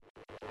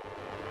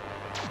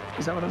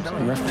Is that what I'm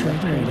saying? Rough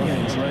Trade Radio.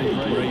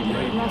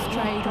 Rough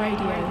Trade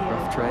Radio.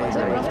 Rough Trade.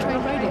 Rough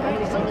Trade Radio.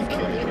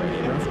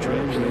 Rough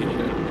Trade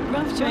Radio.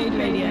 Rough Trade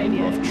Radio.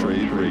 Rough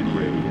Trade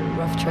Radio.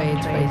 Rough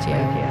Trade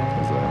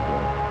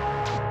Radio.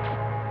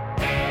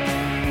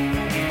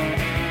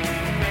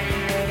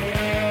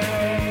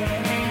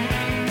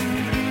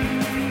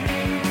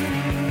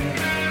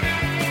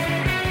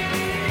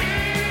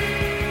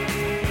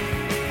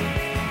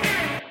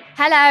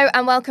 Hello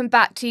and welcome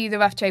back to the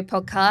Rough Trade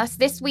podcast.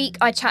 This week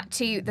I chat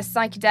to the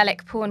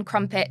psychedelic Pawn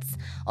Crumpets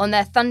on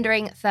their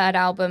thundering third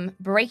album,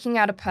 breaking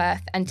out of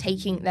Perth and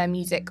taking their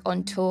music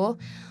on tour.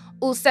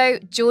 Also,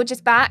 George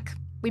is back.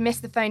 We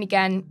missed the phone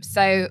again,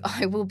 so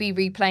I will be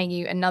replaying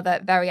you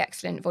another very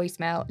excellent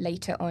voicemail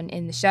later on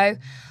in the show.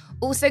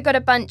 Also got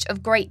a bunch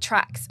of great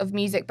tracks of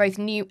music, both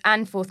new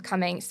and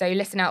forthcoming, so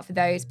listen out for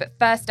those. But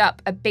first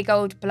up, a big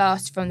old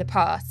blast from the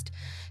past.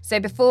 So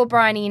before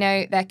Brian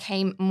Eno, there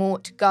came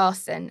Mort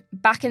Garson.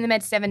 Back in the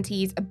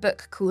mid-70s, a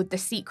book called The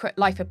Secret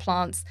Life of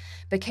Plants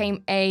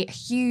became a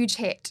huge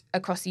hit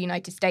across the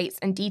United States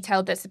and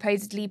detailed that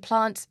supposedly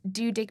plants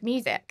do dig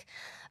music.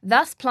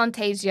 Thus,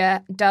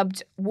 Plantasia,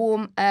 dubbed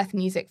warm earth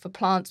music for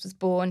plants, was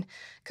born.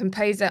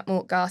 Composer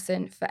Mort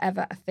Garson,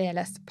 forever a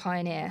fearless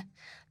pioneer.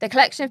 The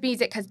collection of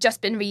music has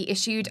just been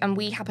reissued and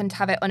we happen to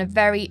have it on a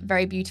very,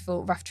 very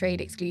beautiful Rough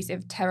Trade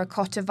exclusive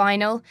terracotta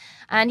vinyl.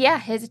 And yeah,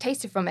 here's a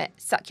taster from it.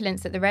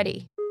 Succulents at the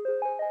ready.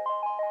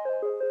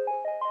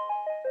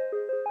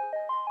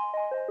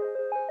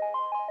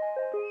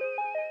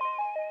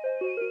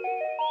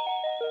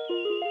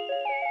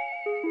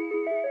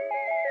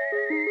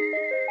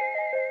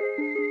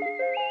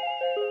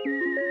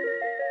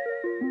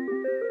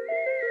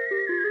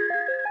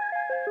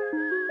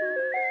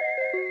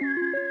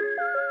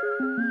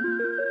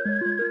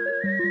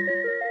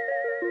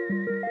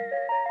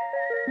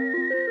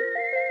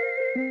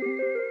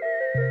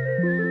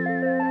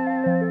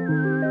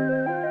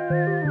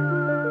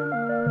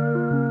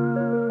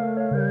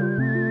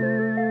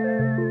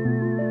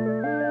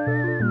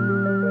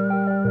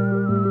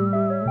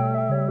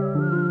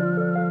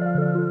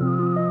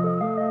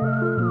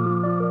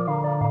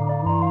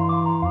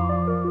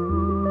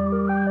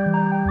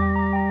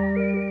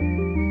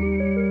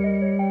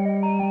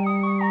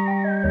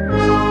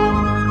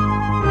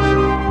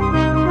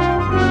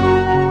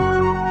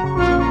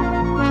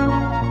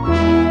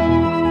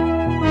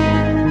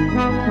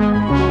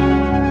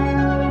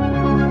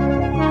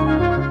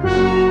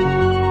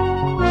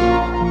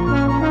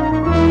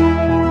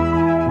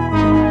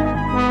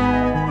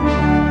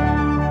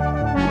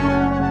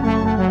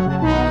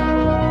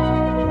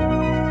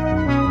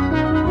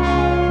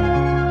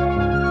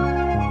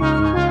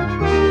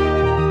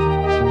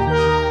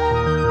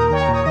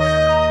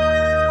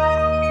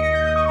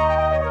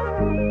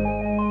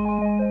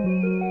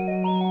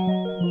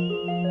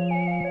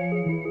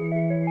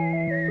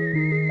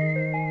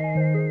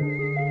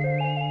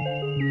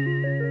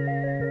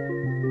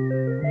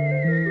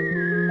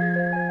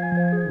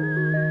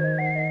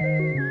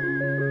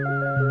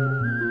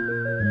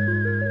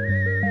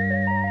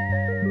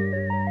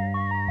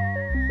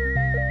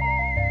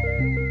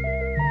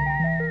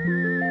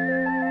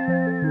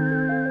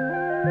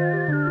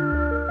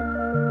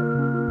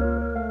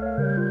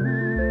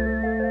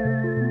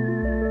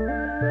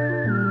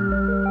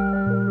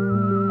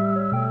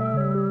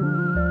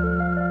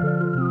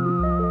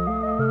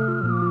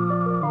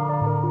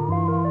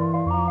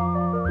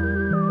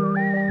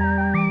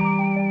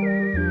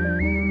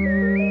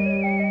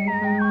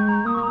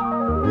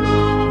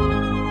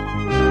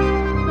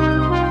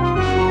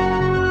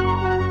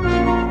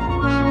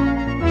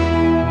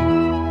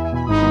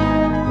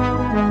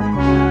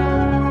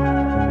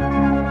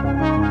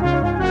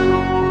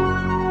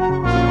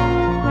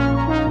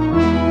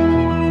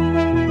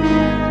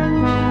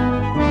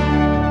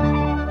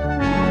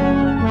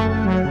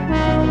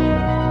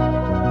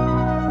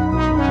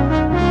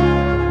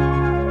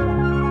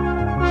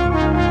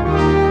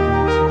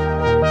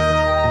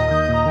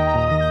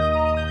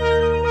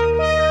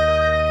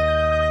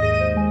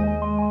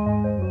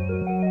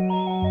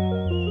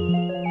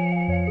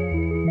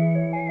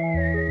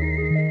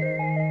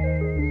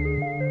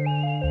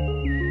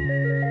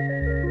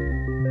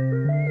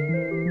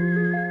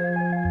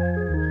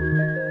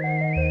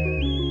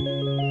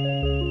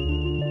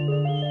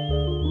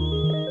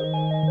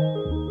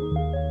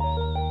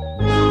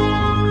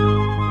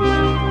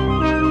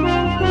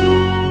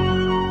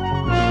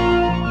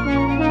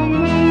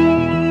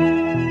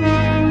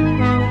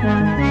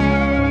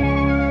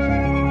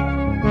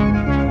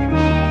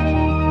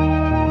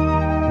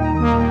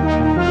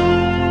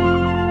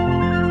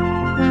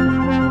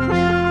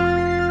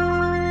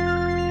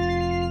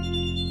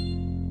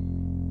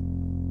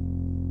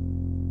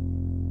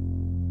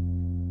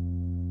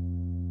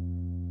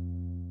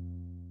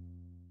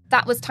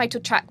 That was title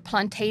track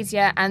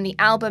Plantasia, and the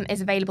album is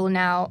available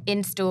now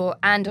in store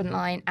and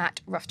online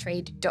at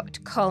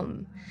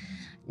roughtrade.com.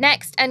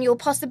 Next, and you'll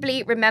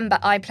possibly remember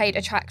I played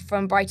a track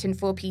from Brighton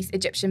four-piece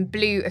Egyptian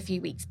Blue a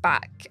few weeks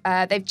back.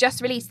 They've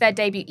just released their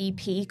debut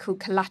EP called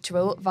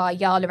Collateral via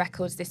Yala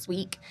Records this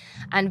week,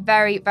 and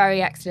very,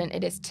 very excellent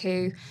it is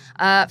too.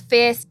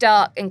 Fierce,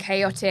 dark and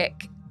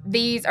chaotic.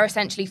 These are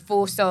essentially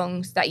 4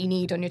 songs that you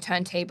need on your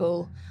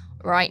turntable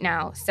right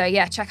now. So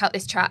yeah, check out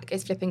this track.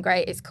 It's flipping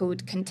great. It's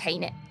called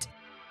Contain It.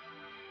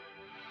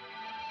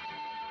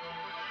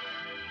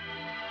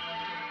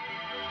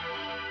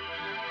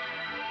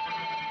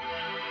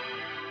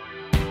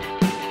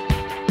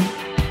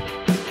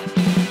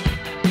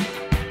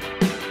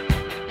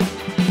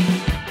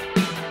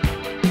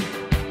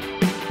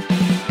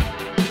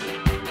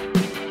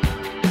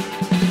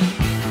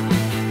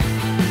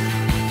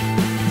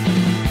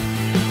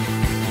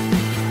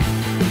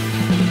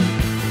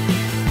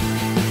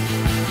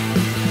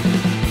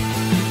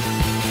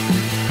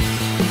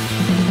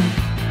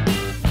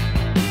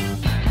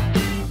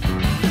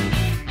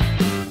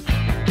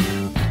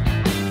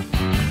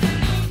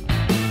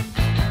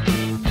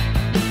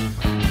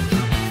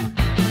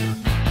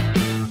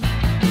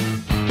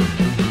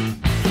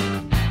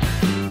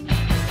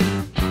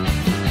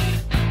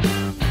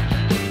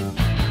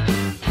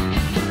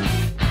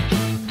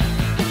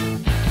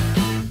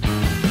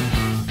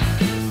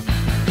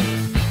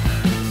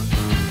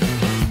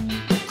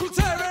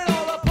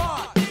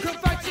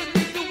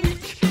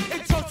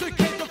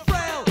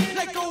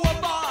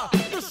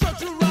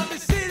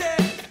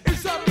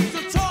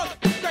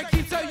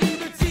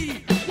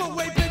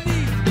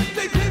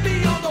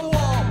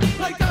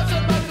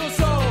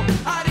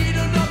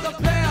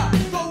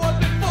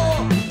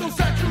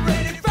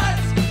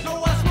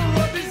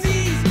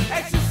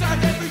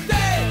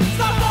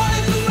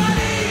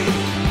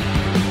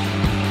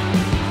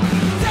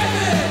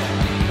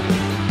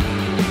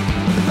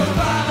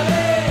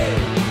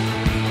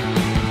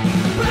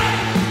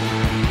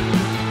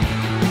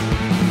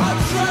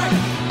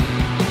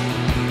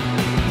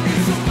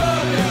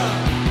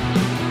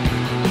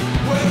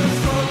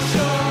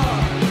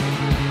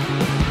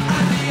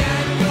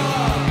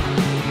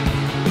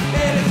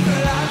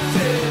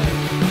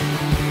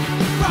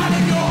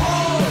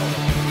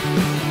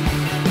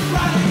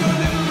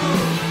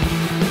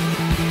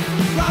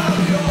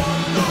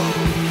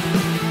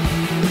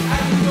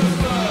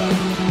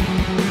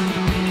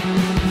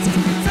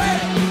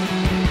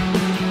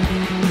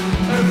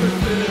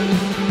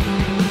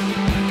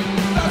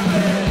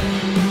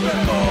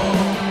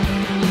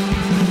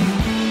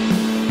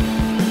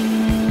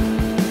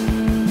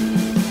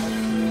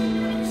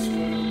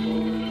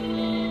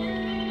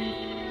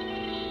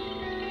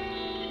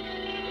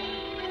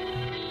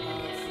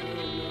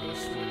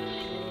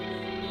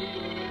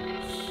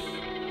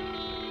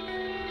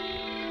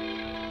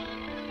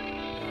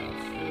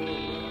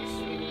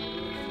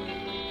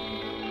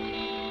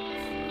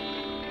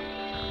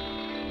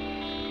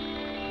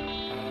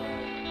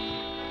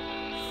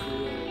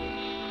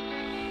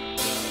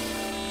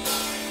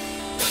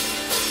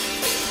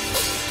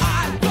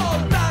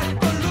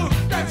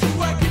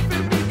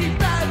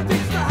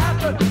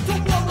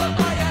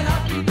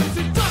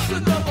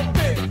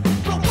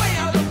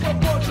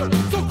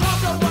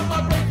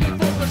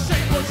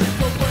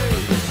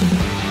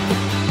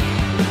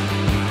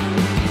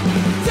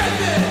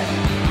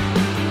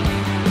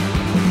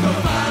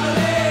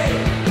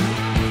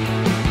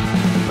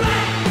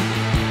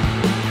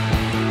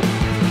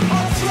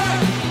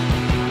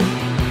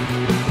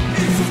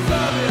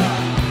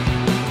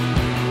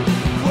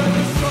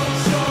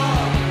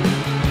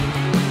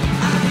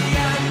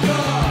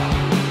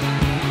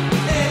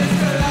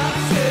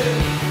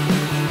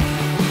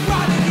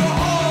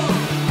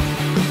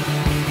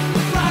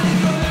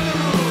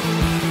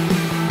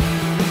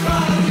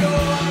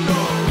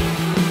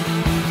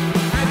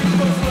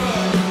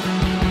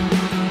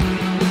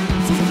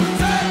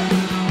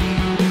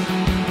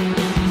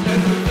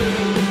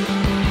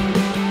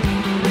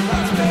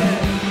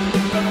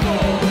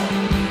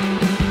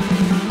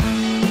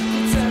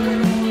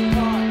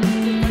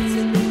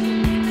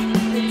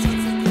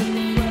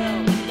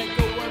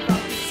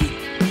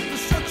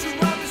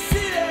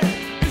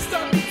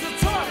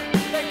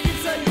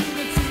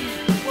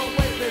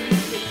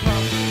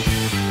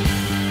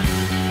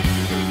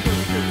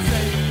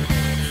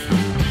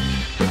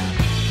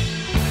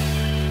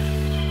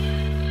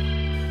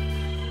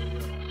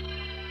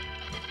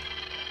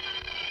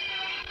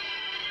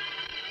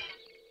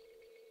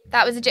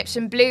 That was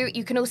Egyptian Blue.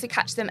 You can also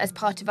catch them as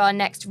part of our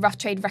next Rough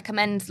Trade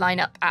Recommends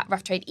lineup at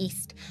Rough Trade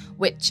East,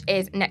 which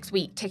is next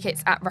week.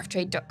 Tickets at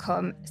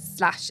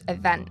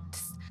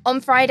roughtrade.com/events. On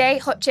Friday,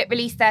 Hot Chip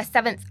released their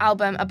 7th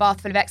album, A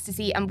Bath Full of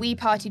Ecstasy, and we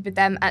partied with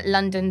them at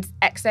London's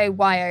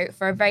XOYO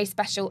for a very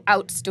special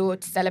out store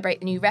to celebrate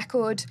the new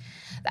record.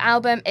 The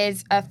album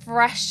is a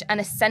fresh and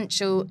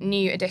essential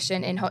new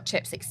addition in Hot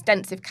Chip's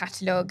extensive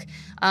catalogue,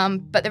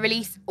 but the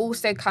release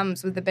also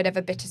comes with a bit of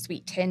a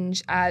bittersweet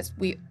tinge, as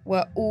we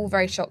were all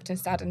very shocked and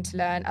saddened to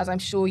learn, as I'm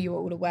sure you're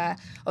all aware,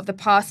 of the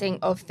passing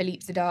of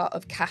Philippe Zadar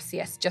of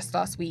Cassius just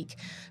last week,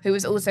 who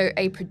was also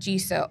a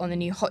producer on the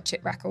new Hot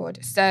Chip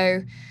record.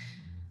 So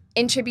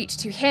in tribute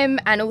to him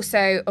and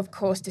also, of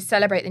course, to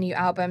celebrate the new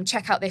album,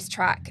 check out this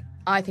track.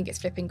 I think it's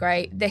flipping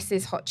great. This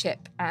is Hot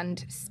Chip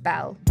and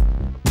Spell.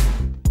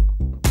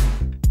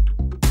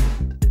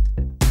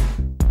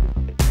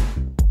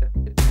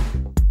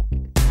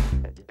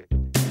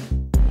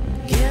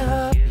 Give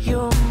up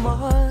your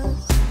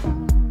Mars,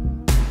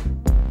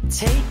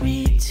 take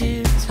me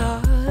to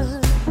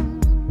Tarzan.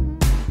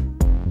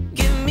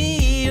 Give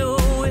me your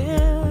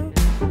will,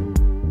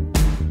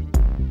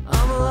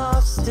 I'm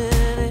lost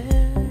in it.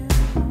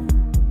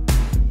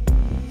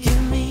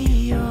 Give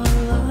me your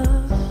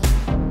love,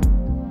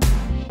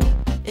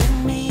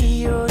 in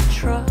me your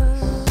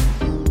trust.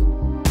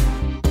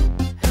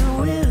 And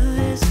with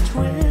this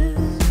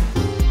twist,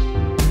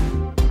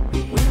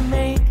 we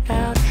make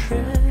our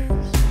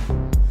trips.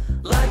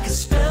 Like a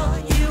spell,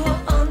 you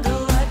are under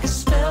like a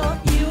spell.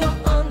 You are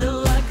under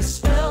like a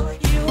spell.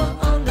 You are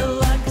under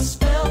like a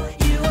spell.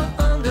 You are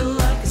under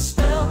like a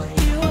spell.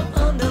 You are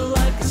under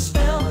like a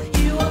spell.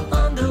 You are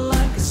under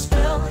like a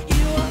spell.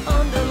 You are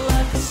under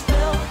like a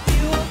spell.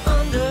 You are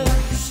under.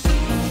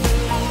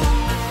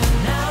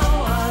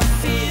 Now I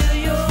feel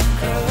your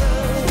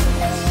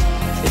curves.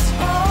 It's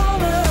all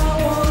that I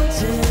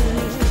wanted.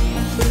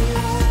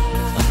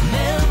 A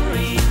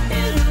memory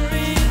in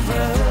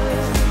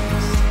reverse.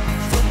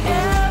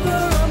 Forever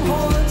I'm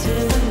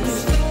haunted.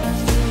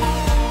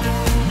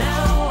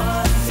 Now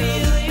I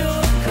feel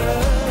your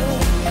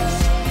curves.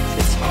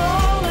 It's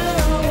all that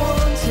I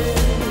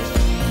wanted.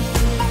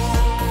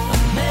 A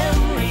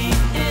memory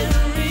in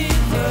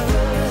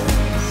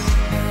reverse.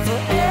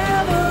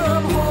 Forever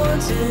I'm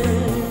haunted.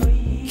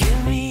 Give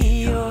me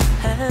your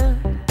hand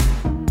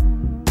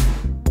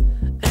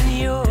and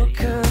your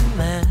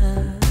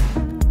command,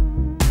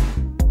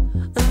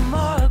 and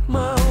mark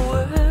my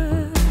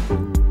word,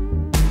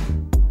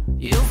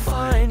 you'll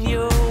find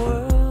your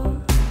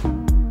world.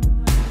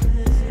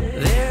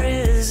 There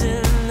is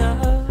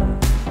enough,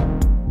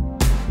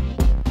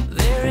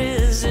 there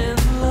is in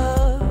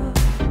love,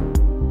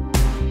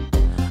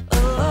 a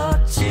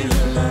lot to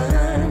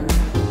learn,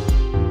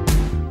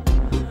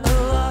 a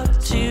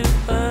lot to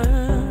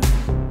earn.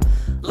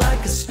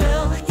 Like a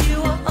spell,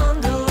 you are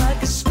under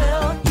like a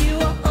spell. You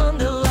are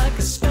under like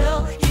a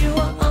spell. You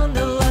are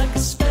under like a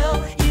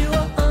spell. You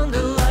are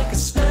under like a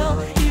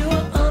spell. You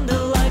are under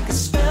like a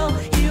spell.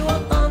 You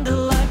are under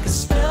like a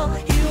spell.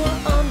 You are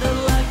under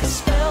like a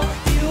spell.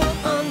 You are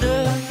under.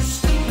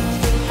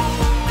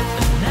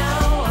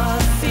 Now I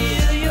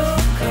feel your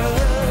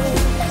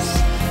curves.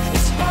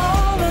 It's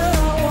all that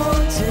I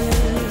wanted.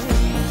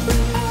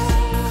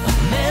 A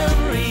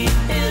memory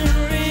in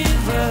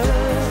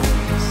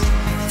reverse.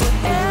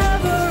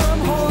 Forever I'm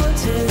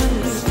haunted.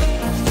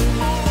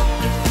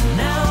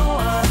 Now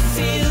I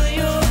feel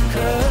your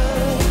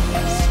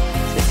curves.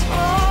 It's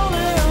all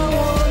that I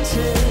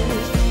wanted.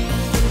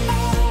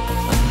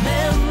 A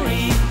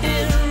memory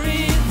in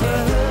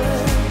reverse.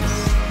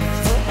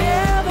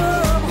 Forever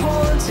I'm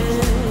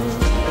haunted.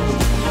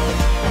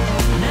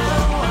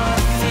 Now I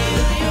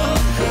feel your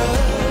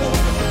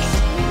curves.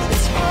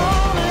 It's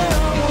all that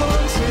I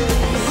wanted.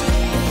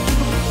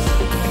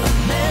 A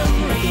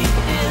memory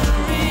in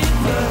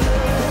reverse.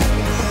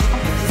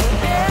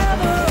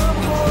 Forever I'm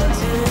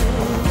haunted.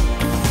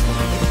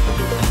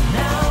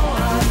 Now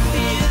I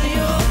feel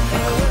your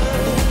curves.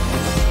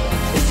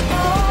 It's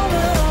all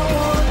that I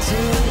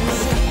wanted.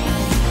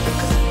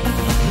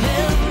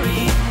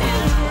 Memory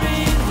in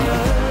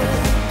reverse.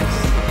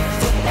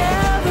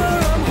 Forever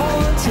I'm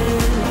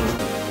haunted.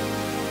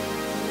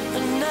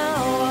 And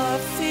now I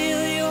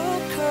feel your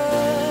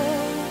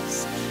curves.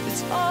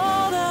 It's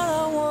all that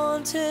I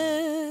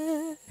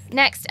wanted.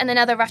 Next, and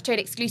another Rough Trade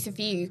exclusive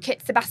for you,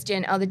 Kit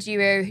Sebastian are the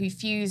duo who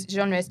fuse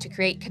genres to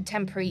create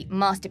contemporary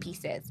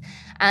masterpieces.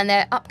 And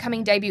their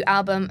upcoming debut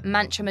album,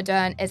 Mantra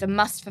Moderne, is a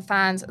must for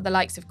fans of the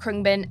likes of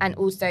Krungbin and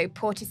also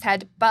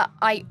Portishead, but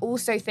I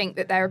also think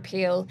that their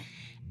appeal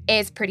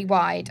is pretty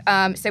wide.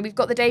 So we've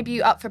got the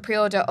debut up for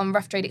pre-order on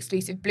Rough Trade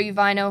exclusive Blue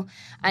Vinyl,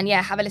 and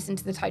yeah, have a listen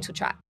to the title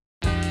track.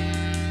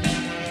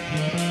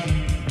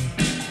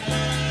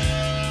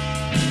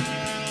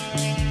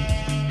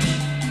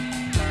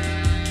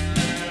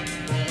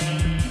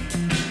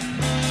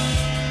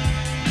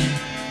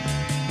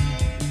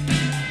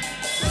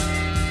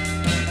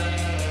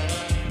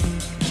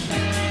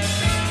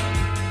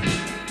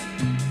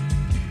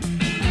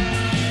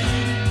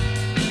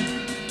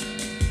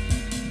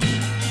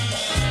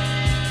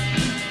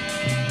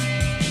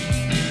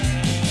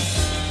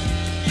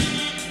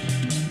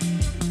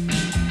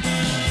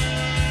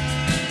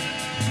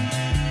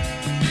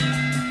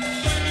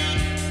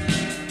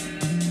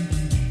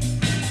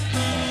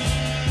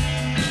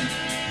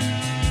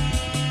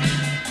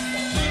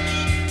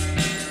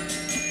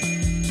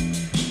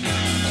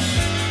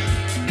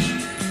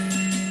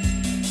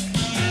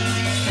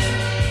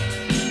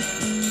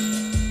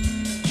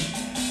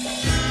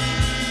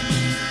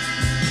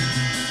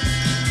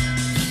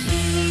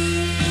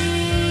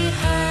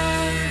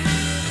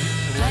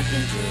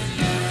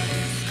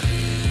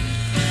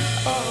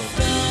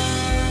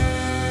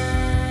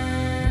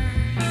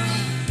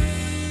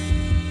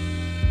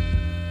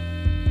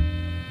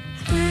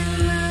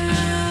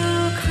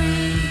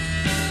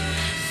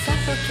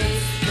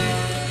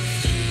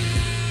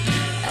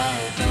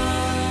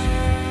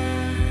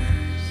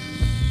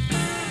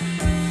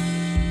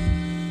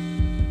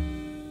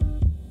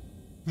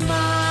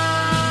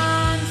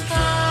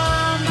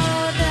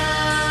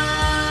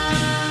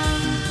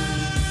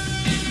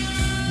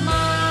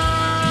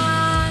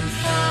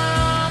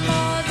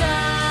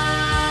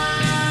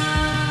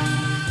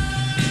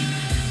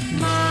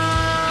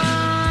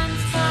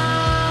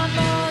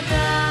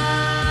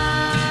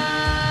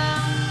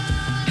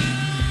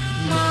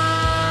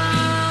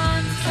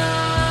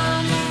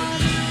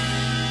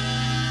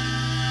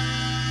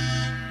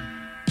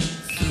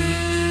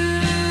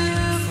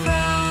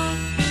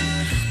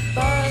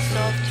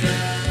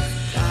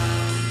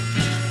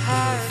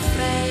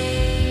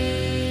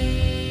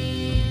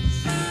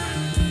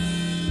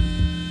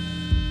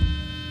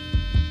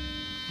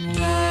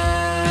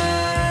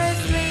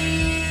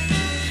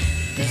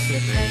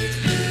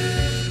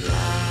 anticipated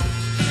by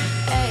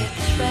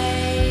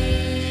X-rays.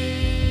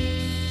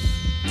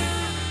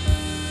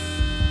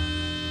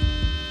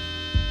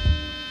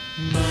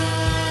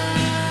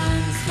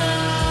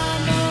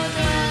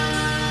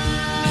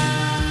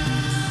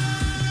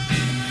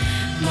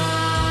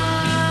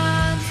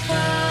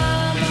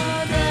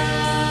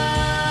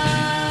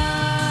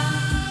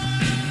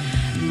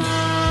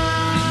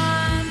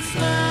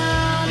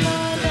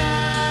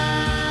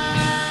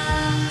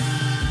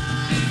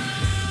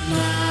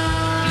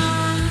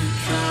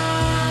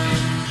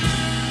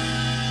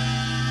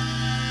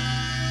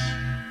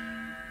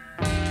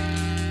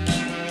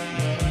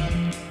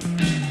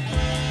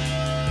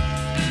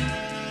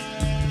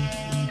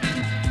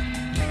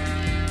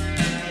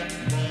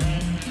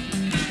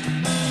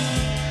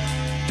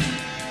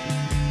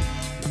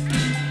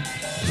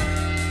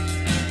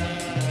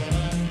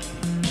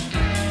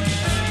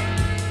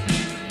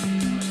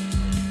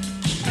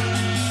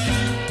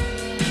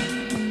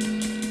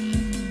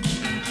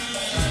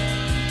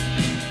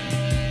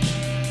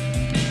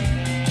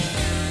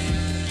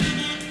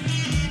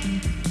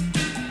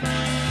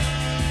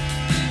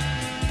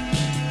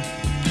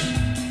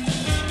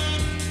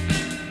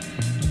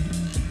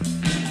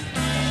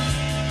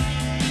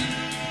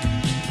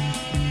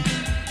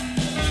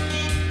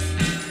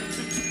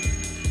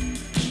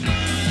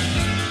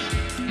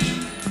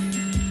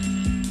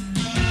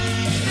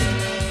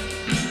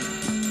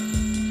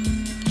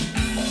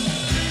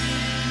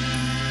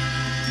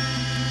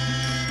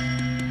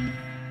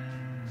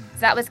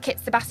 That was Kit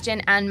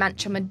Sebastian and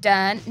Mantra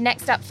Moderne.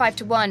 Next up, 5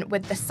 to 1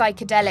 with the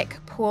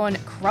psychedelic Porn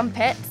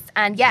Crumpets.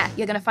 And yeah,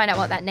 you're going to find out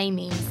what that name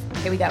means.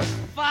 Here we go.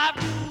 5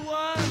 to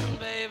 1,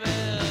 baby.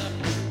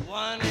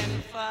 1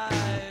 in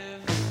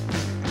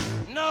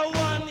 5. No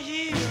one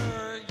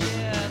here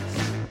gets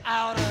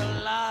out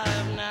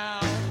alive now.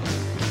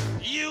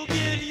 You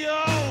get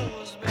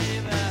yours,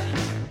 baby.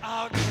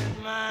 I'll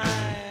get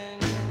mine.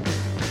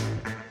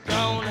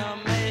 Gonna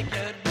make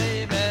it,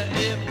 baby,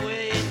 if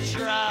we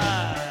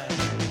try.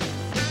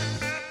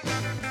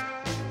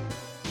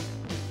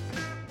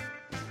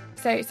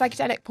 So,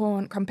 Psychedelic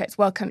Porn Crumpets,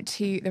 welcome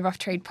to the Rough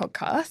Trade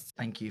podcast.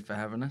 Thank you for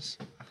having us.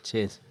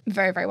 Cheers.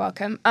 Very, very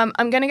welcome. I'm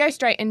going to go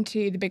straight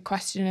into the big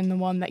question and the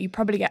one that you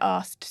probably get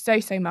asked so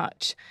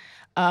much,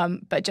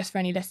 but just for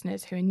any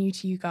listeners who are new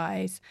to you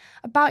guys,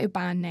 about your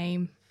band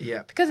name.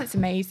 Yeah. Because it's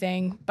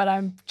amazing, but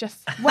I'm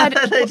just...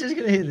 They're just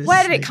gonna hear this.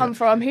 Where did it come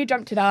from? Who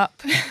dreamt it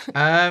up?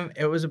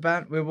 It was a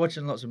band. We were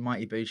watching lots of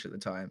Mighty Boosh at the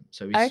time,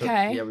 so we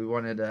Okay. we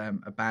wanted a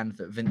band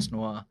that Vince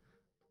Noir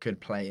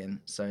could play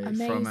in. So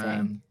Amazing.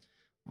 from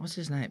what's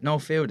his name? Noel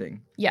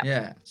Fielding. Yeah.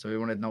 Yeah. So we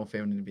wanted Noel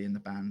Fielding to be in the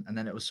band, and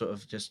then it was sort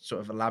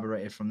of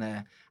elaborated from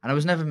there. And it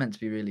was never meant to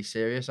be really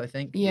serious. I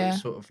think. Yeah. It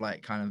was sort of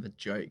like kind of a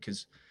joke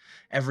because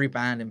every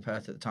band in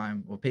Perth at the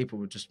time, well, people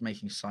were just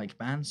making psych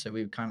bands, so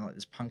we were kind of like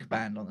this punk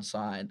band on the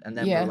side, and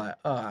then Yeah. we were like,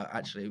 oh,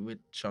 actually, we'd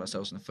shot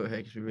ourselves in the foot here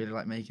because we really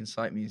like making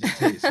psych music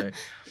too. So,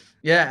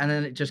 yeah, and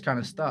then it just kind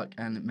of stuck,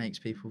 and it makes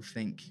people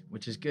think,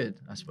 which is good,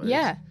 I suppose.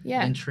 Yeah.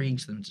 It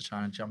intrigues them to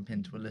try and jump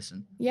into a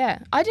listen. Yeah.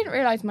 I didn't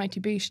realise Mighty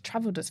Boosh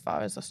travelled as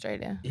far as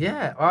Australia.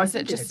 Yeah, well, I Is it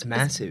think just- It's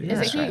massive. Is in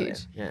it Australia.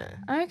 huge?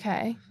 Yeah.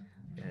 Okay.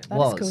 It That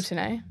was is cool to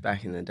know.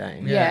 back in the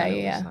day. Yeah,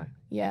 it yeah. was like-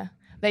 Yeah.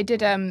 They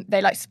did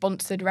they like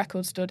sponsored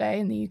Record Store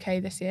Day in the UK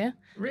this year.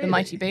 Really? The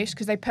Mighty Boosh,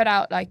 because they put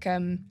out like a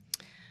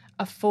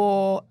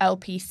 4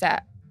 LP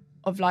set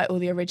of like all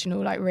the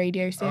original like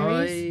radio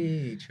series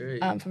Aye, true.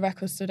 for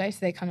Record Store Day. So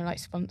they kind of like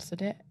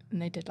sponsored it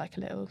and they did like a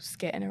little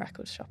skit in a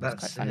record shop. It was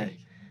That's quite funny.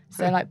 sick.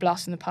 So like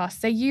blasting the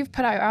past. So you've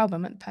put out your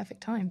album at the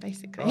perfect time,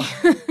 basically.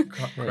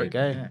 There you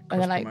go. When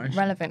they're like cross-promotion.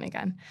 relevant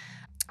again.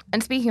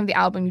 And speaking of the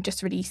album, you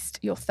just released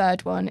your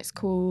third one. It's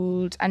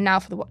called And Now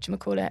for the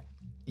Whatchamacallit,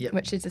 Yep.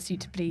 which is a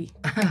suitably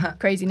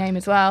crazy name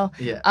as well.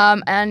 Yeah.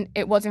 And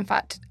it was in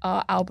fact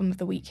our album of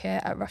the week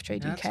here at Rough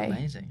Trade That's UK,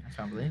 amazing. I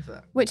can't believe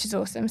that. which is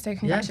awesome. So Yeah, thanks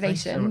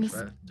congratulations. so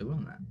much for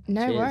doing that.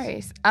 No Cheers.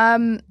 worries.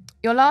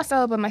 Your last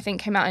album, I think,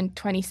 came out in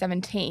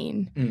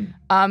 2017.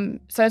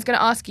 So I was going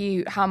to ask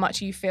you how much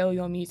you feel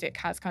your music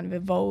has kind of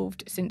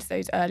evolved since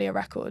those earlier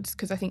records,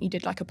 because I think you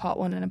did like a part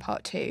 1 and a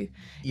part 2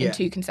 Yeah. in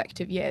 2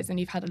 consecutive years, and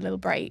you've had a little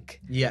break.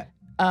 Yeah.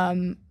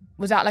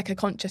 Was that like a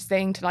conscious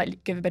thing to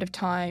like give a bit of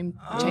time,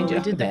 change we it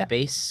up did a the bit?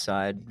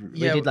 B-side.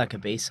 Yeah, We did like a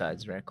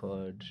B-sides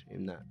record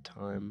in that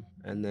time,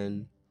 and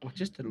then We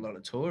just did a lot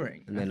of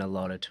touring. a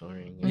lot of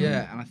touring.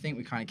 Yeah, and I think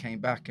we kind of came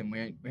back and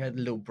we had a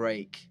little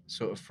break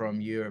sort of from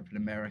Europe and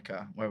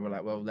America where we're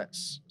like, well,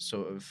 let's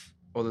sort of,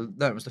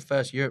 no, it was the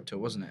first Europe tour,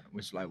 wasn't it? It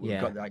was like, we've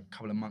Yeah. got like a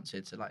couple of months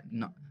here to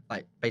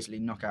basically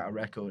knock out a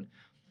record.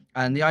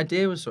 And the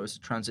idea was sort of to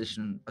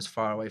transition as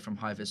far away from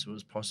High Visceral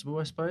as possible,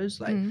 I suppose.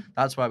 Like,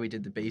 that's why we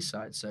did the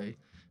B-side. So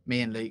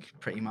me and Luke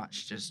pretty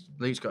much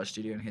Luke's got a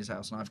studio in his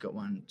house and I've got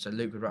one. So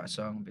Luke would write a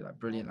song and be like,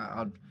 brilliant.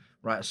 I'd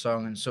write a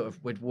song and sort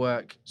of we'd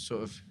work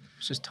sort of.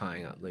 It's just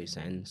tying up loose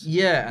ends.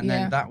 Yeah, and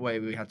Yeah. then that way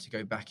we had to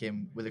go back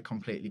in with a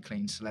completely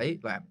clean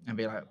slate, like, and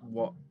be like,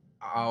 what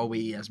are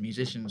we as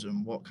musicians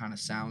and what kind of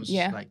sounds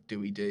Yeah. like do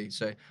we do?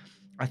 So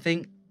I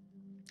think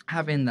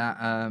having that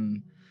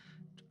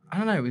I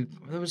don't know.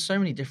 There was so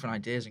many different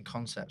ideas and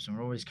concepts, and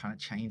we're always kind of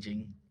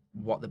changing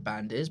what the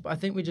band is. But I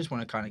think we just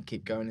want to kind of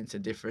keep going into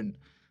different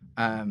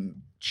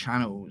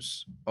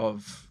channels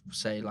of,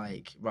 say,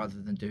 like,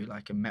 rather than do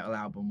like a metal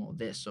album or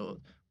this or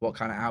what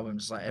kind of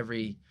albums. Like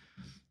every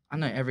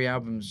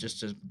album's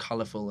just as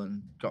colourful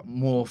and got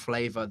more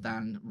flavour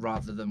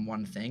rather than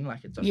one thing.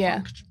 Like it's a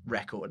funk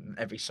record and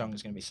every song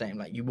is going to be the same.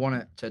 Like you want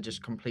it to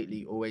just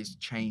completely always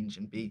change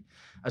and be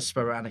as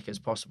sporadic as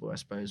possible, I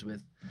suppose,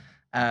 with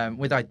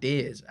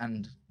ideas.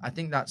 And I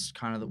think that's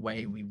kind of the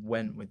way we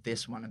went with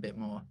this one a bit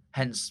more.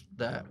 Hence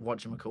the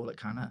whatchamacallit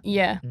kind of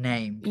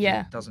name. 'Cause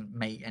Yeah. It doesn't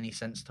make any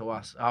sense to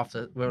us.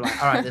 After we were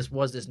like, all right, this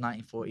was this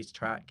 1940s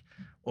track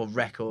or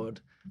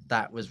record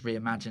that was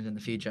reimagined in the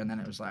future, and then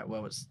it was like,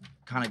 well, it's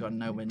kind of got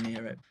nowhere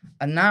near it.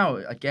 And now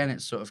again,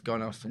 it's sort of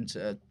gone off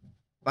into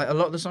like a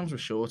lot of the songs were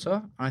shorter.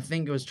 And I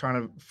think it was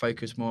trying to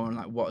focus more on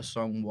like what a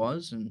song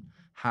was and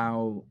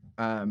how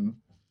I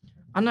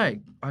don't know.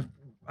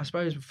 I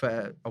suppose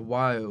for a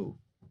while,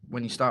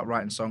 when you start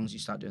writing songs, you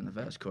start doing the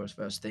verse, chorus,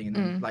 verse thing, and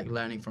then like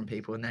learning from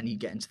people, and then you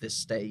get into this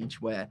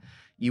stage where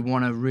you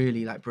want to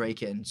really like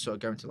break it and sort of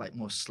go into like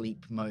more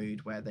sleep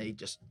mode where they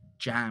just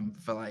jam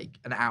for like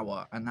an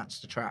hour, and that's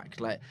the track.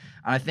 Like,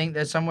 and I think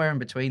there's somewhere in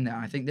between there.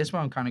 I think this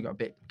one kind of got a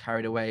bit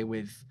carried away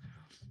with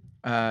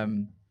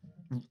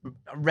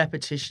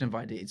repetition of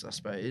ideas, I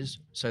suppose.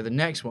 So the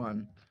next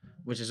one,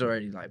 which is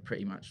already like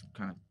pretty much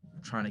kind of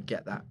trying to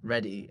get that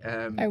ready,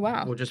 Oh,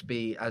 wow. will just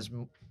be as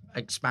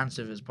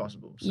expansive as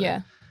possible. So,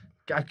 Yeah.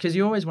 because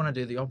you always want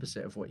to do the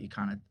opposite of what you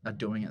kind of are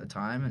doing at the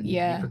time, and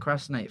Yeah. you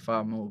procrastinate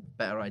far more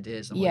better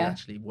ideas than what Yeah. you're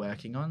actually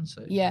working on.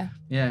 So Yeah.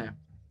 yeah.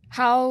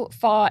 How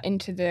far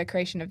into the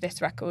creation of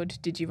this record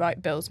did you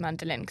write Bill's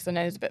Mandolin? Because I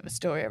know there's a bit of a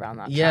story around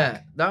that Yeah,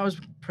 track. that was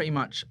pretty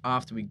much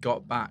after we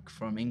got back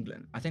from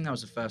England. I think that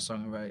was the first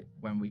song I wrote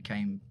when we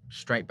came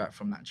straight back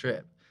from that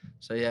trip.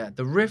 So yeah,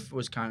 the riff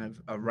was kind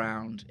of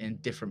around in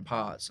different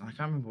parts. I can't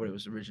remember what it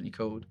was originally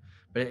called,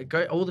 but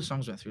all the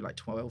songs went through like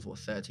 12 or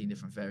 13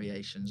 different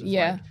variations of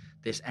Yeah. like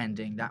this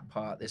ending, that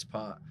part, this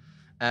part.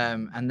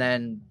 And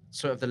then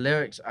sort of the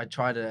lyrics, I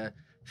try to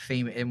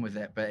theme it in with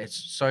it, but it's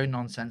so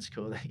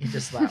nonsensical that you're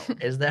just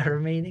like, is there a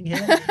meaning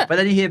here? But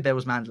then you hear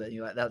Bill's Mandolin,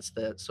 you're like, that's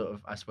the sort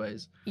of, I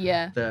suppose,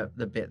 Yeah. the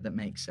bit that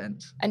makes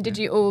sense. And did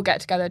you all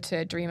get together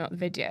to dream up the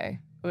video?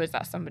 Or was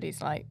that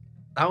somebody's like,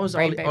 That was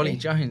Brain Baby? Ollie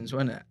Jones,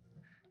 wasn't it?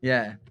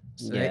 Yeah.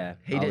 So Yeah,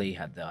 he did. Ollie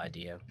had the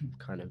idea,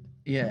 kind of.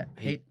 Yeah,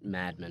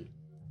 Madman.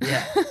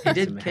 yeah, he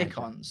did Some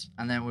kick-ons,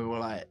 and then we were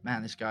like,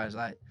 man, this guy's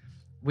like,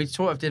 we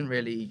sort of didn't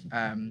really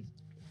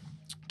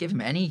give him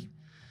any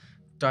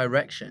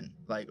direction,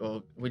 like,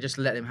 or we just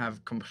let him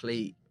have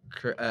complete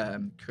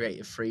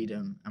creative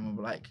freedom, and we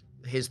were like,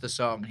 here's the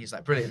song, and he's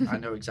like, brilliant, I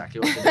know exactly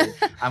what to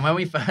do. And when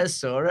we first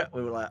saw it,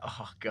 we were like,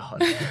 oh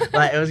god,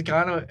 like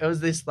it was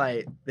this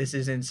like, this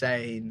is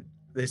insane,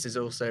 this is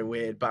also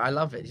weird, but I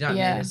love it. You know what I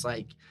Yeah. mean? It's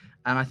like,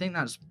 and I think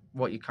that's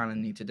what you kind of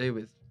need to do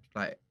with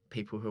like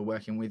people who are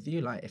working with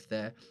you, like if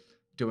they're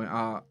doing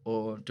art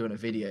or doing a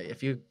video,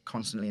 if you're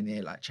constantly in the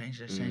air like change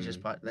this,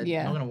 but they're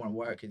Yeah. not gonna want to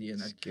work with you.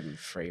 And Just give him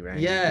free reign.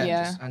 yeah,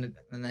 Yeah. and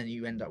then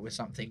you end up with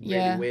something really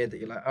Yeah. weird that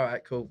you're like, all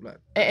right, cool. Like, it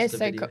that's is the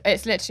so video. cool.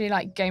 It's literally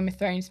like Game of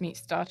Thrones meets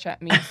Star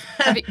Trek meets.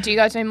 Do you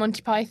guys know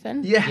Monty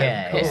Python? Yeah,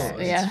 Yeah, of It's-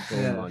 course. yeah. full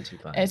Yeah. Monty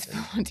Python. It's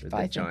full Monty with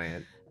Python. The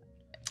giant.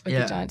 With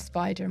Yeah. the giant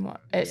spider and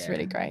what? It's Yeah.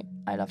 really great.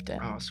 I loved it.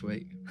 Oh,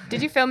 sweet.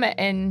 Did you film it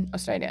in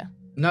Australia?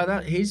 No,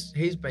 that he's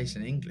based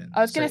in England.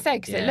 I was going to So- say,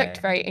 because it looked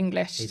Yeah. very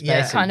English. He's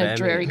Yeah. based Kind in of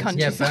dreary Birmingham.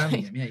 Yeah, countryside.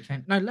 Birmingham. Yeah, he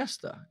came. No,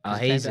 Leicester. Oh, 'cause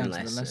he came he's down in to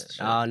the Leicester.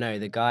 show. Oh no,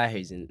 the guy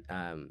who's in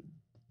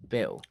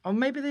Bill. Oh,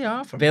 maybe they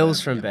are from.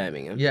 Bill's from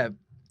Birmingham. Birmingham.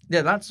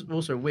 Yeah, that's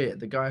also weird.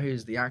 The guy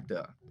who's the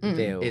actor Mm.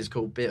 Bill. is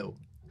called Bill.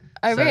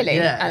 Oh, So, really?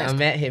 yeah, And I it's-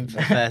 met him for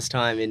the first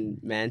time in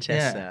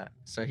Manchester.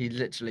 So he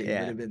literally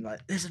Yeah. would have been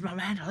like, "This is my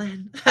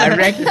mandolin."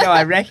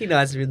 I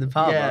recognized him in the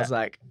pub. Yeah. I was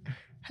like,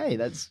 "Hey,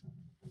 that's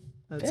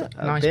Bill.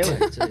 Nice Bill.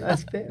 Bill, too.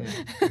 That's Bill."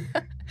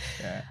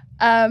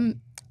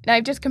 Now,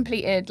 you've just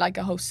completed like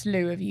a whole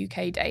slew of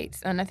UK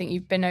dates, and I think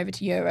you've been over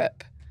to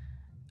Europe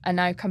and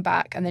now come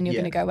back, and then you're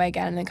Yeah. going to go away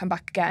again and then come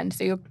back again.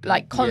 So you're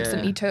like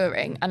constantly Yeah.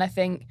 touring, and I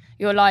think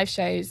your live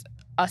shows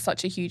are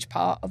such a huge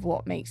part of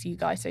what makes you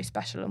guys so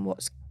special and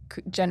what's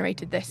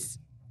generated this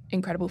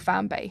incredible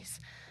fan base.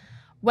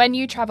 When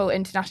you travel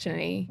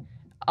internationally,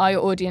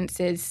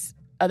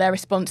 are their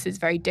responses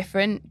very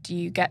different? Do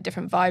you get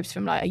different vibes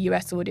from like a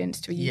US audience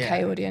to a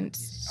UK Yeah.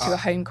 audience to a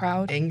home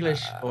crowd?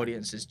 English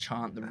audiences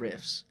chant the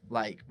riffs,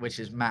 like, which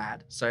is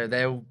mad. So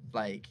they'll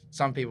like,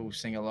 some people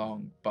sing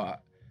along,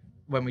 but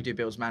when we do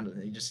Bill's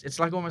Mandolin, it's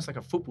like almost like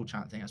a football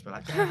chant thing. I suppose,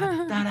 like da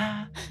da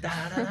da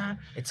da da da.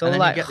 It's And all then you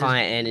like get this-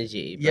 high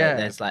energy, but Yeah.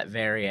 there's like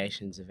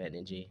variations of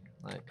energy.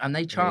 Like And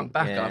they chant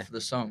back Yeah. after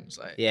the songs.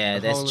 Like yeah,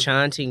 the there's whole of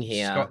chanting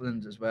here.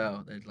 Scotland as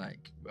well. They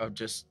like are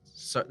just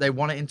so they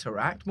want to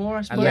interact more.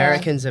 I suppose.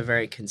 Americans are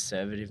very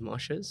conservative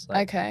moshers.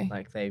 Like, Okay.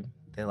 Like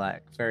they're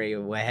like very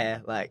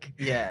aware. Like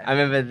Yeah. I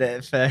remember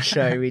the first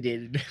show we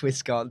did in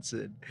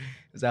Wisconsin.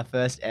 It was our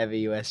first ever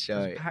US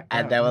show, packed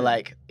and out, they were wasn't it?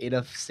 like in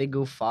a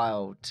single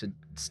file to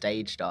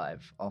stage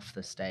dive off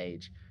the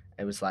stage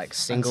It was like and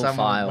single someone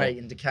file.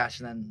 waiting to cash,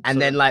 and then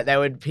And then like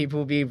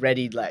people be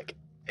ready like.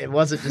 It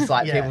wasn't just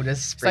like Yeah. people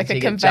just like a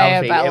sprinting and conveyor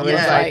jumping. belt It was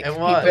Yeah, like, it people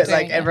was. but doing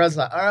like it. everyone's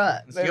like, all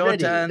right, it's we're your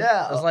ready turn.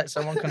 now. It was like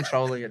someone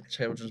controlling a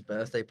children's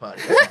birthday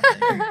party, or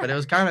something. But it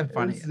was kind of It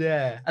funny. was-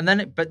 yeah. And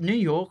then, but New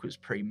York was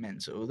pretty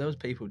mental. There was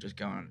people just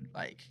going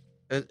like,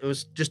 it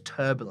was just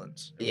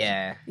turbulence. It was-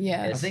 Yeah.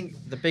 Yeah. I It's- think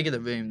the bigger the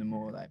room, the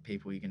more like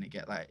people you're gonna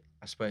get. Like,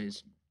 I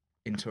suppose,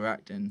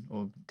 interacting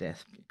or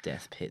Death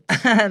pits.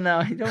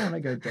 no, you don't want to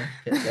go death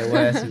pit. There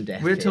were some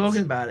death We were pits.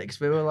 talking about it because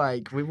we were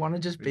like, we want to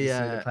just We be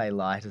just need to play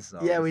lighter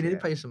songs. yeah, we need to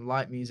play some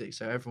light music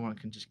so everyone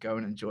can just go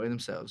and enjoy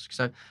themselves.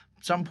 So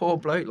some poor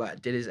bloke like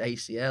did his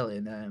ACL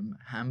in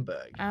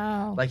Hamburg.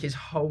 Ow. Like his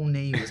whole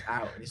knee was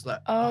out, and he's like,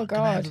 Oh, can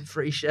I have God. a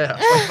free shirt?" I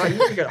was like, "You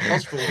need to go to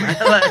hospital, man."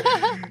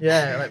 Like,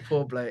 yeah, like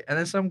poor bloke. And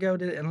then some girl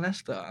did it in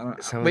Leicester.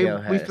 And Some we girl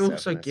hurt feel herself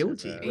so in Leicester as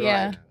guilty. well. We're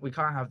Yeah. like, we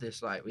can't have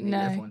this. Like, we need No.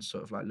 everyone to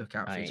sort of like look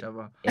out for Right. each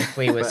other. If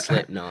we were But-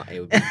 Slipknot, it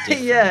would be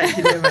different. Yeah,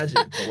 can you imagine?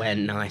 But we're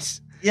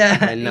nice.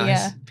 Yeah, We're nice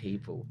Yeah.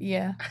 people.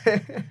 Yeah.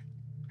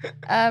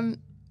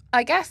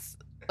 I guess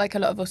like a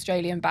lot of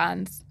Australian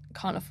bands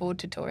can't afford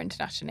to tour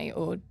internationally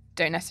or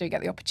don't necessarily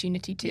get the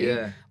opportunity to.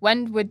 yeah.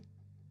 When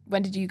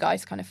did you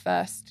guys kind of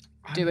first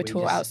do a We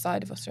tour just-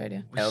 outside of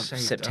Australia? we Oh,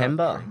 saved up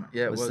September pretty much.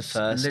 Yeah, it was was the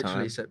first literally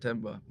time.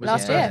 September. Was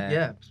Last the year? first-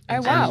 Yeah. Oh,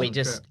 It's wow. And we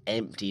insane. just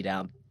emptied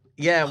our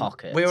yeah,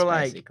 pockets. we were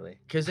like, basically.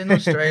 because in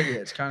Australia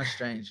it's kind of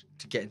strange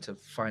to get into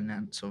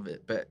finance of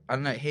it, but I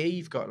don't know. Here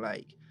you've got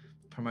like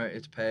promoter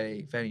to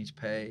pay, venue to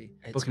pay,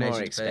 It's booking more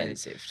agent to pay.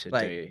 expensive to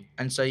like, do.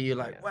 And so you're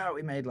like, Yeah. wow,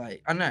 we made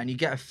like, I don't know, and you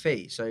get a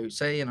fee. So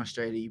say in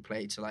Australia you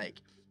play to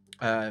like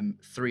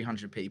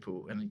 300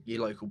 people in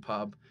your local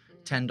pub,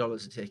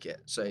 $10 a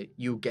ticket. So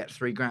you'll get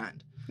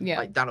 $3,000. Yeah.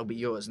 Like that'll be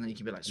yours, and then you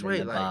can be like, And then sweet,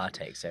 the like bar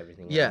takes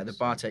everything. yeah, else. the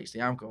bar takes the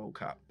alcohol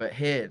cut. But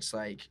here it's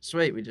like,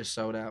 sweet, we just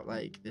sold out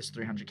like this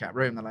 300 cap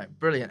room. They're like,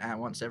 brilliant. And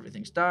once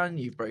everything's done,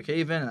 you've broke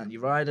even, and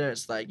you rider,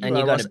 it's like, And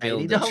you got gotta to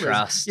build the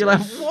trust You're like,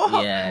 of-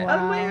 what? yeah.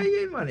 And where Wow. are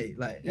you money?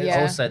 Like, it's-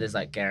 Yeah. Also, there's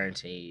like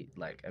guarantee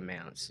like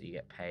amounts you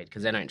get paid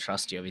because they don't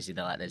trust you. Obviously,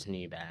 they're like, there's a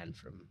new band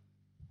from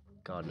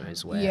God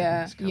knows where.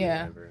 Yeah, it's coming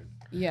yeah. over and-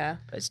 Yeah.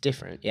 But it's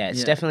different. Yeah, it's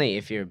Yeah. definitely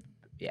if you're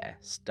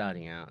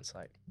starting out, it's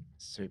like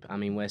super. I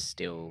mean, we're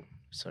still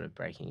sort of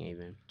breaking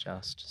even,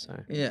 just so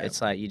Yeah.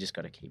 It's like you just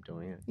got to keep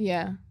doing it.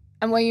 Yeah.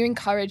 And were you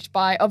encouraged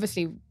by,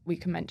 obviously, we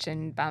can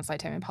mention bands like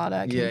Tame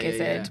Impala, King Yeah, yeah, Gizzard,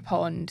 yeah.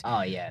 Pond.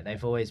 Oh yeah,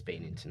 they've always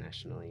been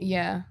internationally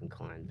Yeah.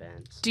 inclined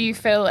bands. Do you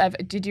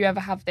did you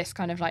ever have this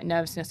kind of like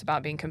nervousness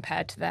about being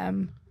compared to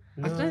them?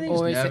 I don't think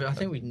Or it's is it- nervous. I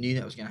think we knew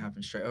that was going to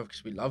happen straight off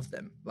because we love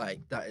them. Like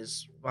that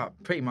is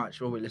pretty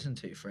much all we listened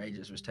to for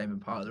ages was Tame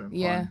Impala and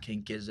Yeah. Pond,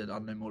 King Gizzard,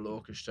 Unknown Mall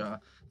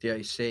Orchestra, the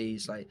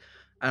OCs. Like,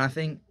 and I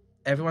think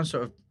everyone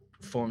sort of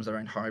forms their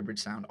own hybrid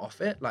sound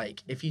off it.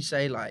 Like if you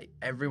say like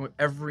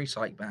every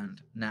psych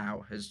band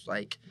now has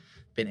like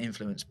been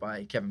influenced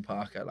by Kevin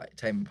Parker, like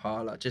Tame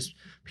Impala, just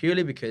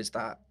purely because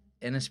that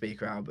Inner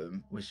Speaker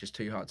album was just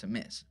too hard to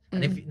miss.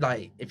 And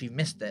if you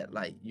missed it,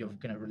 like you're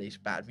gonna release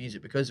bad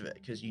music because of it,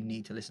 because you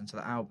need to listen to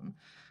the album.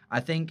 I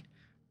think,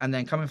 and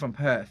then coming from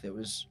Perth, it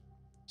was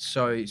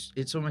so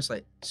it's almost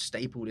like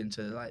stapled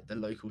into like the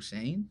local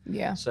scene.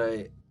 Yeah.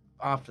 So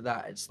after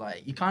that, it's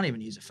like you can't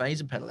even use a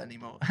phaser pedal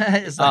anymore.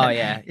 It's Oh like-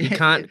 yeah, you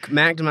can't.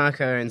 Mac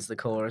DeMarco owns the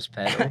chorus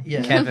pedal.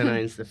 Yeah. Kevin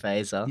owns the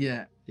phaser.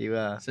 Yeah. You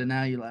are. So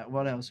now you're like,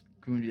 what else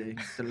can we do?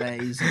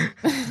 Delays, and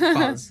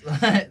fuzz.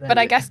 But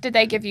I guess did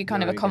they give you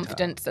kind of a No guitar.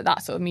 confidence that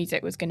that sort of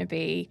music was going to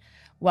be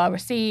well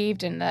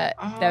received and that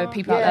there were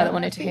people out yeah, there that I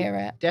wanted to think- hear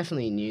it?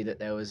 Definitely knew that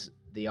there was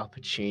the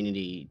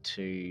opportunity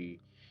to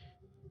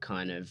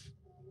kind of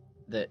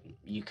that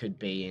you could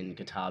be in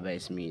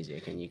guitar-based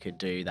music and you could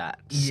do that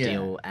Yeah.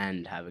 still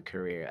and have a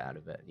career out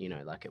of it. You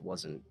know, like it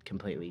wasn't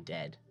completely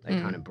dead. They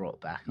Mm. kind of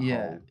brought back a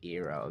Yeah. whole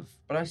era of,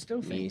 But I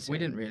still think Music. we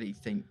didn't really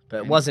think. but it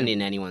anything- wasn't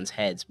in anyone's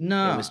heads.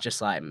 No. It was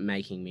just like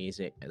making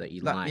music that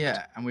you Like, liked.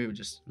 yeah, and we were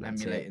just That's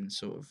it. emulating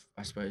sort of,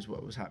 I suppose,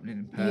 what was happening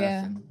in Perth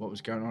Yeah. and what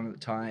was going on at the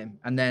time.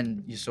 And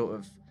then you sort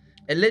of,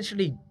 it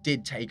literally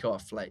did take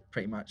off like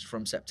pretty much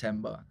from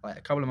September. Like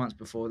a couple of months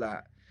before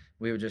that,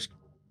 we were just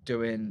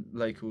doing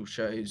local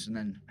shows and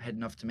then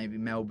heading off to maybe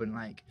Melbourne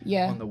like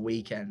Yeah. on the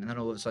weekend. And then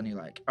all of a sudden you're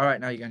like, all right,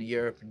 now you're going to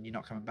Europe and you're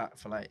not coming back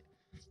for like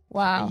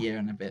Wow. a year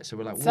and a bit. So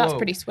we're like, So that's whoa.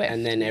 pretty swift.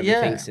 And then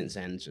everything Yeah. since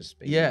then has just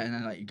been Yeah, and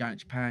then like you're going to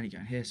Japan, you're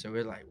going here, so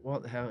we're like,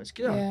 what the hell? It's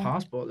good. Yeah. Our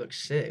passport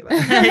looks sick. Like,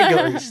 you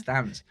got all these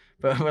stamps,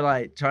 but we're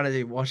like trying to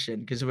do washing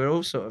because we're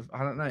all sort of,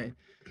 I don't know,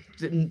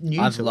 new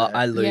to it.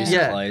 I lose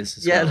Yeah. clothes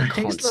as Yeah, well like, it's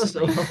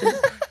constantly. lots of-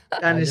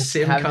 and his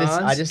SIM have cards.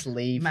 I just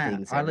leave Man,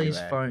 things I lose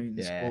everywhere.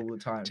 phones Yeah. all the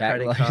time. Jack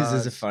credit loses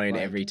cards, a phone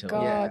like, every tour.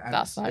 God, and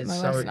that's like it's my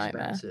so worst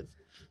nightmare. expensive.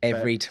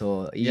 Every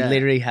tour. You Yeah.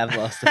 literally have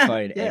lost a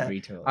phone Yeah. every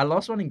tour. I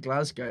lost one in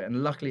Glasgow,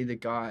 and luckily the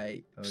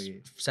guy Oh, yeah.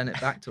 sent it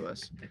back to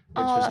us, which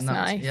Oh, was that's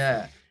nuts. nice.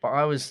 Yeah, but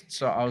I was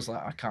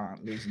like, I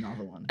can't lose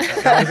another one.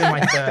 Like, that would be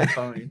my third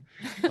phone,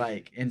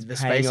 like in the paying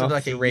space of off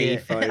like a 3 year.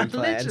 phone plans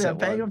Literally, I'm at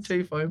paying off once.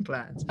 2 phone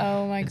plans.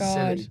 Oh my It's god.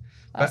 silly.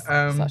 That's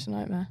But, such a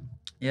nightmare.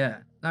 Yeah,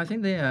 no, I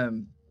think they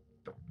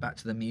back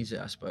to the music,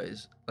 I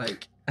suppose.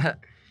 Like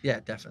Yeah,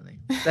 definitely.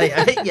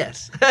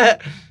 Yes.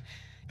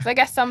 So I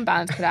guess some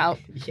bands put out.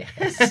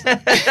 Yes.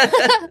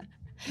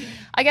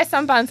 I guess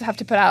some bands have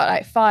to put out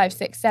like 5,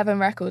 6, 7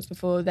 records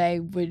before they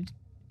would,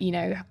 you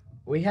know,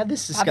 We had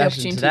this Have the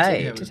discussion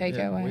opportunity today. to take it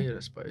away. Weird, I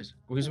suppose.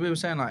 Because we were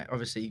saying, like,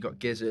 obviously you got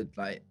Gizzard,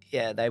 like,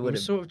 Yeah, they we would were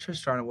have. sort of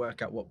just trying to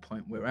work out what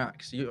point we're at.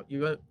 Because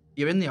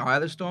you're in the eye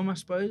of the storm, I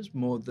suppose,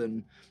 more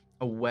than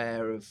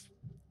aware of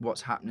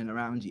what's happening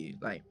around you.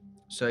 Like,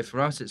 so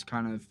for us, it's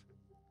kind of,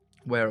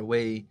 where are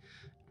we?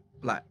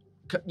 Like,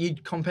 you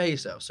compare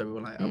yourself. So we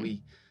were like, are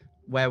we,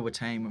 where were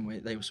Tame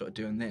when they were sort of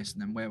doing this?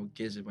 And then where were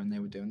Gizzard when they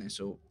were doing this?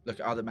 Or look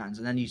at other bands.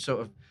 And then you sort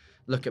of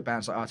look at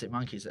bands like Arctic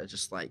Monkeys that are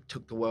just like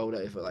took the world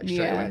over like straight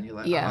Yeah, away, and you're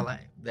like, yeah. oh,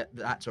 like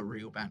that's a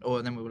real band.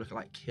 Or then we would look at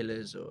like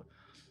Killers or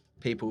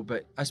people.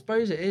 But I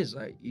suppose it is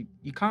like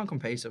you can't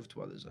compare yourself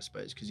to others, I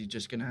suppose, because you're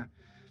just gonna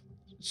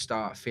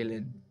start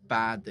feeling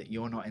bad that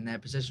you're not in their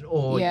position,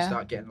 or Yeah. you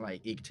start getting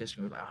like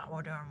egotistical, like, oh,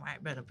 we're doing way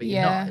better, but you're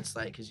Yeah. not. It's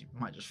like because you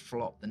might just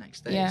flop the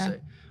next day. Yeah. So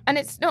And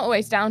it's not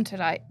always down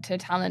to to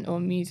talent or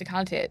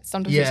musicality.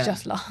 Sometimes Yeah. it's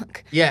just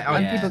luck. yeah,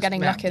 And Yeah, people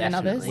getting yeah, luckier than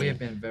others. definitely. We have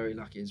been very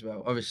lucky as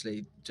well.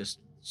 Obviously, just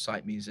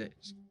sight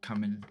music's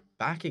coming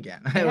back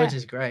again, Yeah. which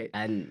is great.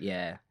 And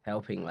yeah,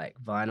 helping like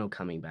vinyl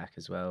coming back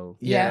as well.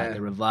 Yeah. Like,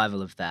 the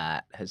revival of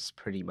that has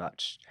pretty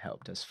much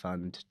helped us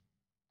fund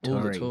All the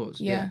touring.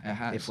 tours. Yeah. It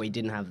has. If we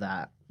didn't have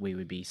that, we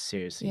would be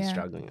seriously Yeah.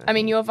 struggling. I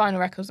mean, think. your vinyl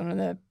record's one of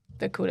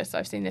the coolest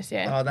I've seen this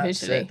year. Oh,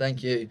 that's visually. it.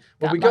 Thank you.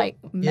 Well, That we got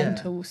like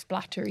mental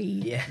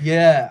splattery. Yeah.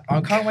 Yeah,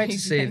 I can't wait to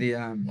see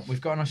Amazing. the. We've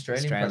got an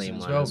Australian Australian presence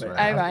as one well, as but well.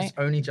 Oh, right. it's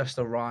only just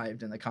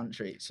arrived in the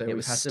country, so It we've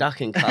was had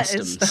stuck in It's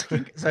customs. stuck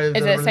in- so Is the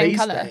it the same release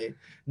colour? day-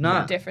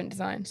 No, Different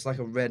design. it's like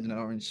a red and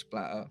orange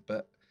splatter.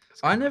 But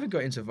I never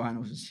got into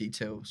vinyls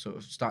until sort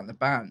of starting the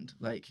band,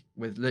 like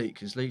with Luke,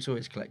 because Luke's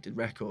always collected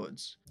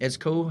records. It's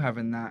cool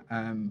having that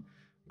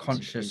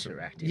conscious,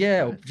 interactive yeah,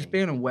 kind or of just thing.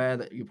 being aware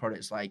that your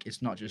product's like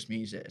it's not just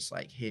music. It's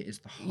like here is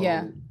the whole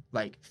Yeah.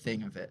 like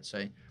thing of it.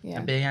 So Yeah.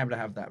 and being able to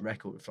have that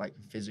record with like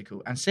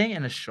physical and seeing it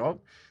in a shop,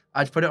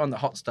 I'd put it on the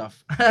hot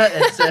stuff.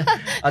 It's,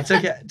 I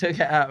took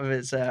it out of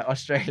its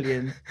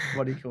Australian,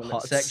 what do you call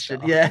Hot it, section.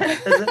 stuff. Yeah,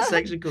 there's a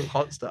section called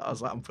hot stuff. I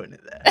was like, I'm putting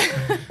it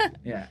there.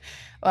 Yeah,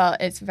 Well,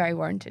 it's very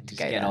warranted to Just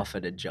go get there.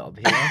 offered a job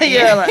here.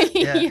 yeah, like,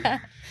 yeah. yeah.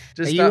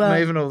 Just Are start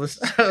you, moving all this.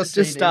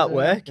 Just start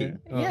working.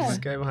 Yeah.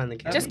 Just go behind the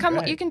counter. Just be come.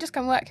 great. You can just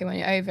come work here when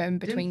you're over in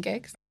between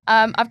gigs.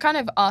 I've kind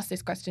of asked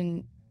this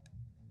question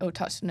or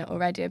touched on it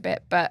already a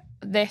bit, but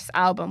this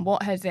album,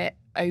 what has it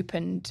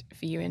opened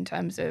for you in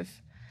terms of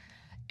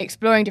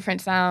exploring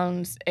different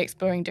sounds,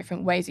 exploring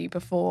different ways that you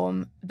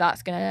perform?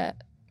 That's gonna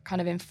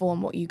kind of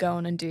inform what you go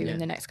on and do Yeah. in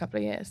the next couple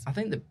of years. I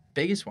think the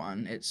biggest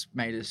one, it's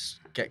made us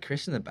get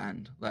Chris in the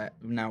band. Like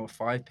now a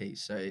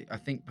 5-piece. So I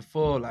think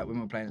before, like when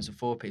we were playing as a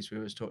 4-piece, we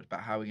always talked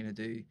about how we're gonna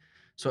do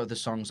sort of the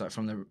songs like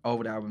from the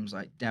old albums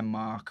like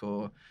Denmark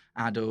or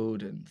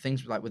Addled and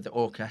things like with the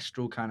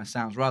orchestral kind of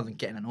sounds rather than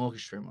getting an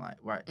orchestra and like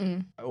right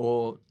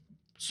or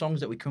songs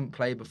that we couldn't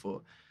play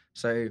before.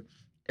 So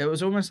it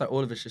was almost like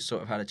all of us just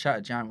sort of had a chat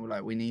at Jam. We're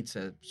like, we need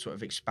to sort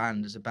of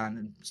expand as a band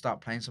and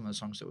start playing some of the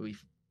songs that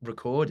we've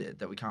recorded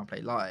that we can't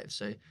play live.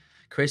 So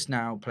Chris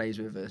now plays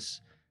with us,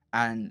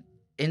 and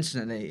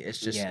instantly it's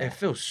just Yeah. it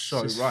feels so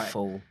It's just right.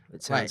 Full. It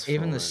Like sounds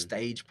even full the and-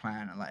 stage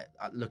plan and like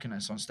looking at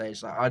us on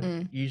stage, like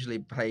I'd usually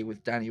play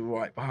with Danny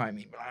right behind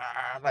me,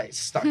 like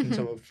stuck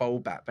into a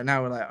fold back. But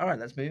now we're like, all right,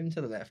 let's move him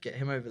to the left, get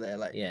him over there,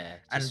 like Yeah, it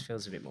and- just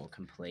feels a bit more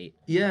complete.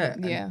 yeah,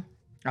 and Yeah.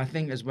 I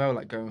think as well,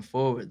 like going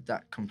forward,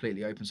 that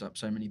completely opens up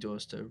so many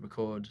doors to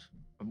record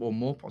or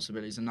more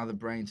possibilities. Another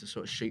brain to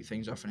sort of shoot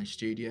things off in a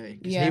studio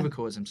because Yeah. he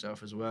records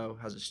himself as well,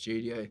 has a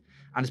studio,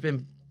 and it's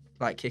been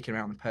like kicking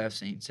around the Perth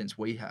scene since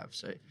we have.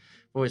 So we've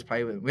always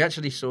played with him. We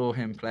actually saw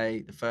him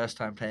play the first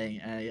time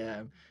playing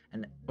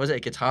and was it a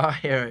Guitar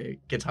Hero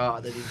guitar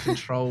that he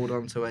controlled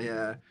onto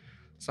a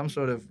some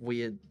sort of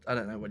weird, I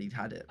don't know what he'd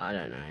had it. I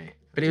don't know.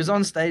 But he was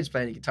on stage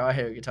playing a Guitar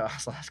Hero guitar. I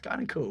was like, that's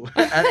kind of cool.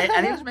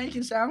 and he was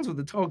making sounds with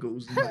the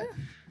toggles. And like,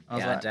 I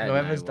was Yeah, I like, don't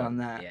whoever's know done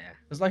what- that. yeah.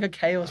 It was like a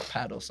Chaos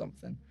pad or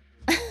something.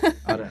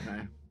 I don't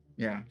know.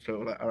 Yeah, so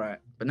we're like, all right.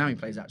 But now he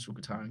plays actual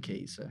guitar and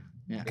keys, so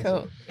yeah.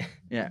 Cool.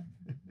 Yeah.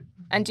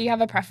 And do you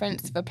have a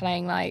preference for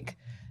playing like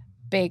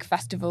big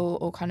festival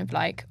or kind of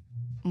like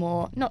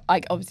more, not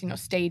like obviously not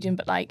staging,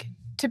 but like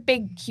to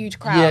big, huge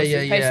crowds Yeah,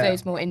 as opposed yeah. to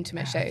those more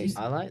intimate shows?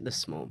 I like the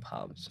small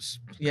pubs.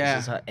 Yeah.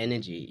 It's like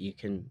energy.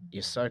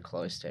 You're so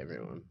close to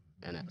everyone,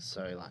 and it's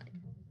so like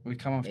We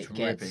come off it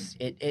tripping. gets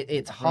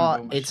it's I've run hot.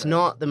 all my It's shows.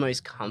 not the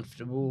most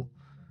comfortable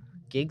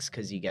gigs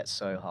because you get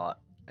so hot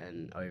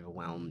and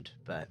overwhelmed,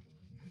 but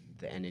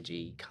the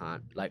energy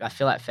can't, like, I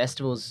feel like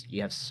festivals,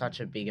 you have such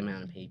a big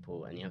amount of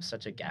people and you have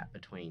such a gap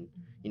between,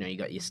 you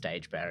got your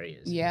stage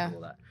barriers Yeah. and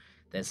all that.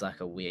 There's like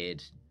a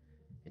weird,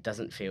 it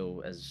doesn't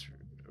feel as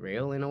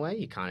real in a way.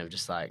 You kind of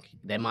just like,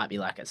 there might be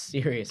like a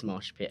serious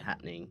mosh pit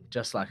happening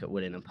just like it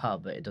would in a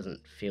pub, but it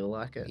doesn't feel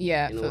like it.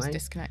 Yeah, it in a feels way.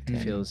 disconnected.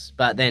 It feels,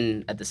 but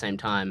then at the same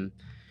time,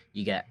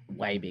 you get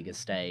way bigger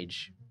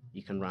stage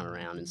you can run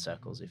around in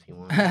circles if you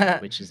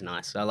want, which is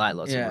nice. I like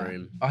lots of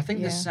room I think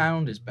Yeah. the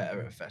sound is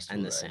better at a festival.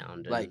 and the though.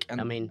 sound. Like, and,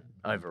 and I mean,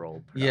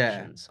 overall Yeah.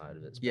 production side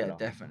of it's yeah, better.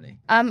 definitely.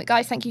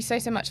 Guys, thank you so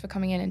much for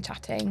coming in and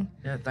chatting.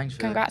 Yeah, thanks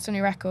for Congrats on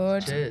your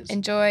record. Cheers.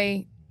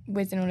 Enjoy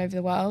whizzing all over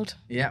the world.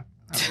 Yeah,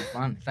 that'll be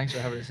fun. Thanks for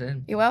having us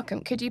in. You're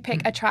welcome. Could you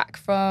pick a track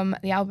from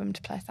the album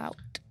to play us out?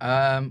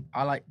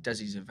 I like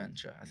Desi's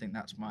Adventure. I think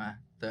that's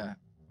the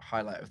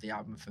highlight of the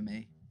album for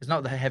me. It's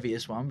not the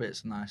heaviest one, but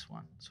it's a nice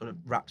one. Sort of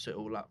wraps it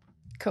all up.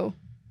 Cool.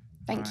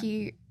 Thank Alright.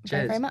 you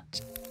very, Cheers. very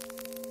much.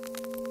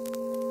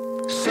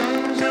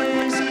 Some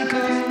days he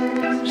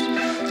goes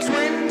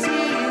 20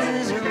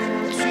 years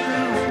old to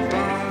a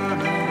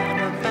barn on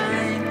a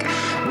bank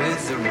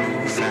with the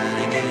roof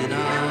hanging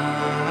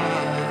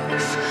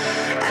off.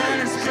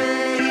 And it's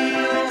there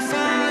you'll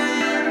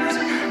find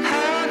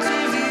how to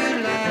view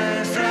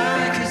life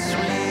like a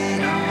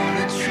swing on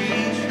a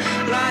tree,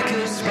 like a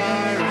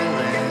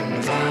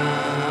spiraling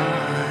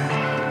vine.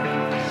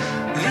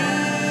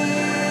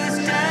 These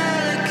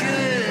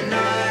delicate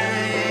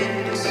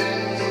nights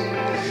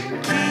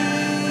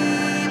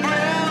keep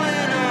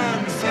rolling on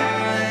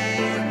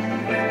fine.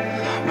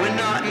 We're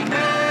not immortal.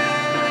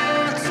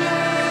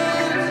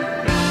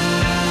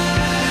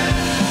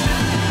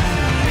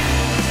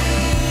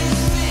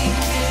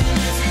 Thinking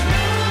if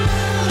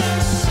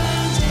you're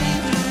Sunday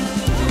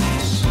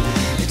blues,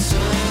 it's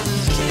all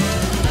the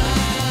kid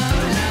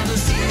now the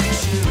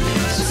future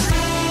is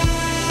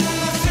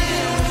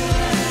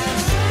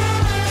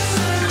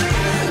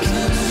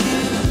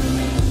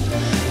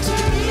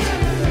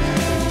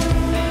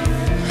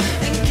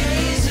and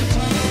gaze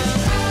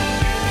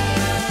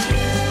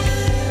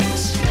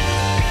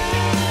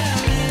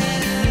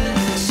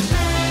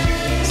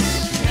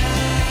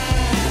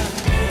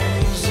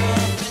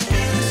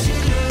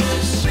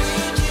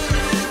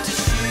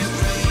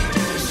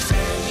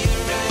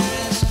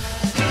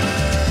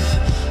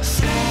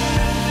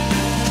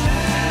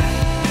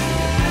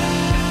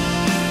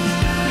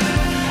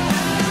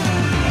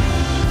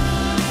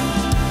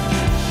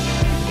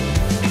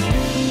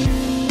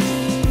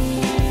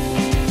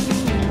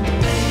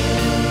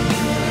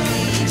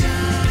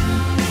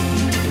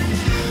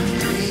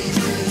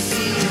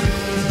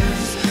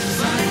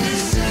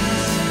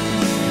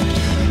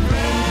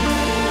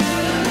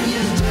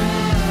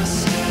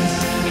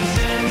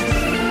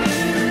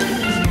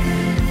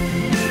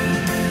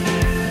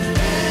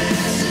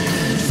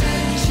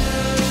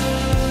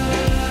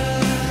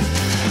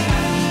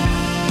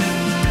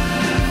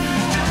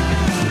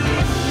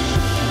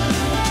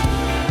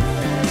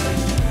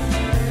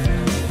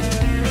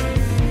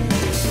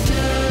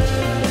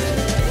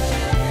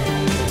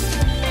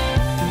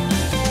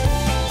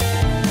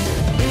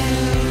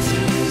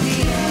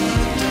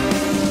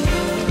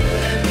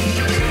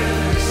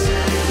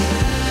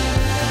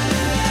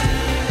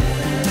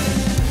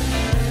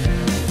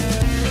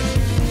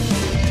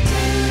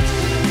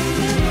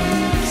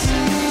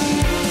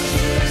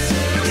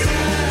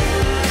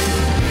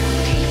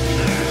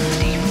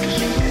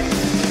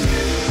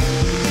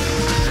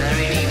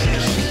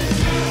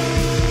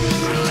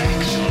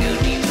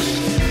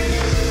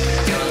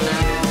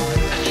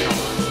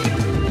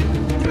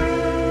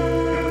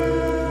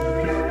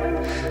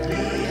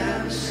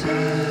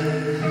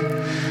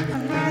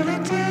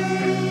Another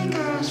day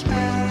goes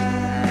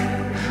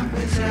by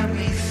without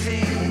me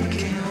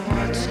thinking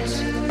what to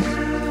do.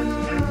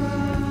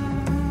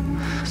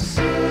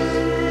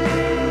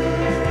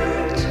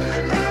 Search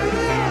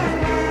alive,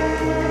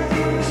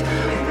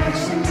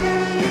 watching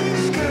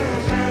days go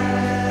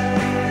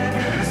by,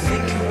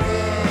 thinking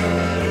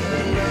what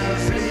a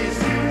lovely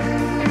view,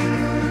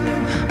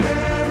 what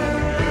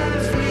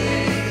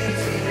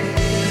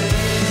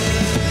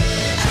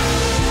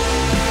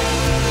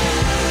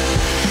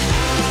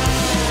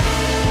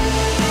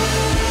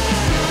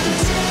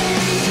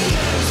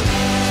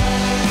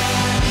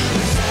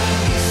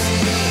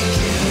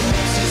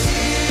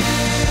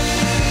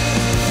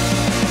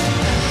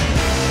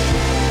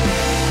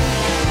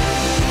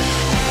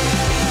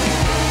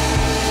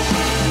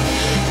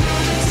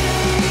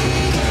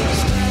a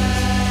lovely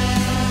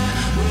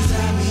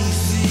without me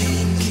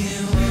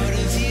thinking what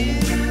of you,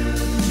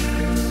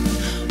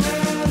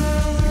 what a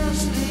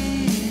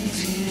lovely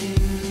view.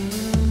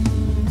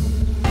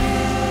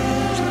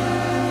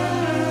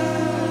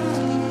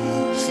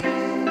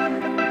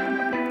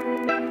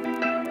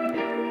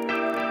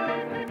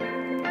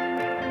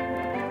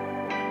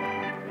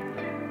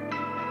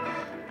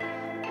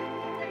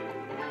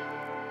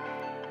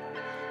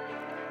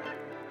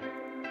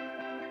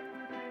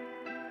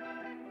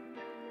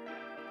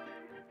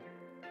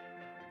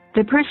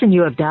 The person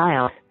you have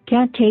dialed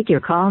can't take your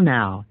call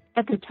now.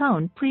 At the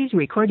tone, please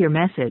record your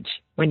message.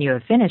 When you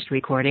have finished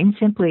recording,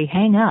 simply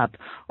hang up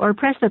or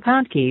press the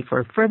pound key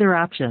for further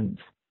options.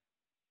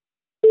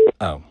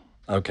 Oh,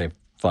 okay,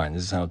 fine.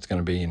 This is how it's going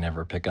to be. You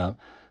never pick up.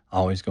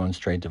 Always going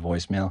straight to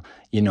voicemail.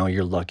 You know,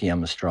 you're lucky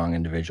I'm a strong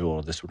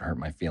individual. This would hurt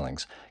my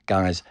feelings.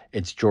 Guys,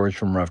 it's George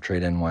from Rough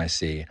Trade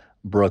NYC,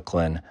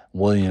 Brooklyn,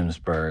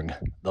 Williamsburg,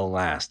 the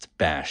last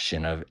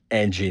bastion of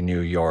edgy New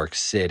York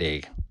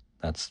City.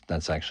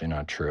 That's actually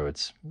not true.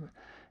 It's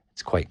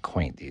quite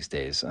quaint these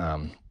days.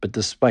 But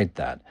despite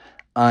that,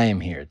 I am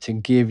here to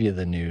give you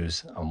the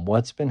news on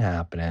what's been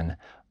happening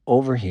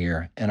over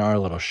here in our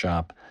little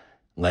shop.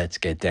 Let's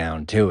get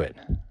down to it.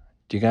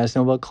 Do you guys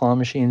know about claw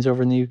machines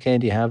over in the UK?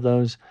 Do you have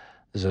those?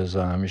 There's those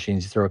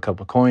machines you throw a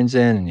couple coins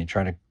in and you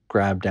try to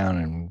grab down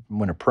and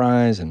win a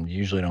prize, and you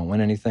usually don't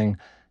win anything.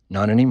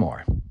 Not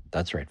anymore.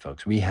 That's right,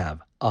 folks. We have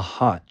a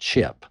hot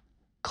chip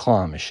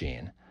claw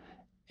machine.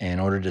 In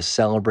order to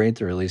celebrate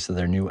the release of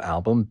their new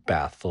album,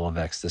 Bath Full of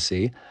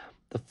Ecstasy,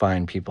 the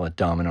fine people at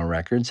Domino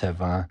Records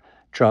have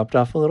dropped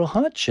off a little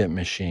hot chip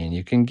machine.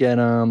 You can get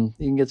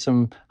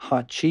some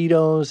hot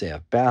Cheetos. They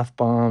have bath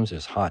bombs.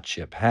 There's hot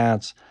chip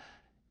hats.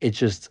 It's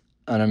just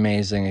an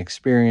amazing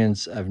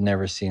experience. I've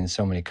never seen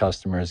so many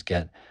customers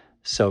get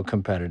so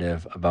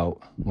competitive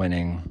about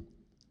winning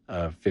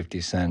a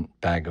 50-cent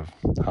bag of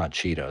hot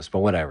Cheetos. But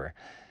whatever.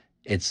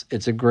 It's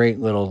a great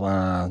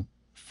little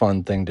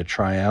fun thing to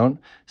try out.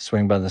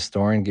 Swing by the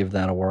store and give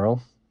that a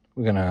whirl.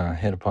 We're going to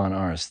hit upon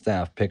our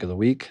staff pick of the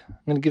week. I'm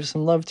going to give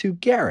some love to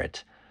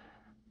Garrett.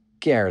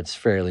 Garrett's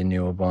fairly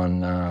new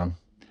upon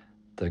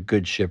the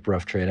good ship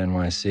Rough Trade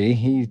NYC.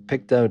 He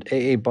picked out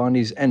A.A.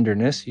 Bondi's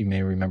Enderness. You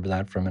may remember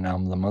that from an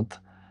album of the month,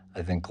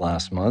 I think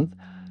last month.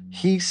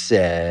 He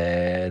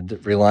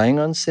said, relying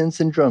on synths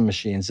and drum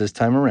machines this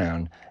time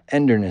around,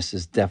 Enderness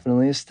is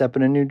definitely a step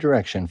in a new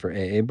direction for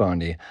A.A.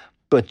 Bondi,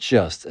 but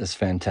just as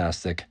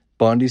fantastic.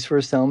 Bondi's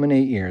first album in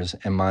 8 years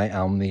and my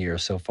album of the year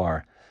so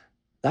far.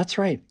 That's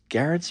right,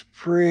 Garrett's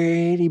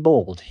pretty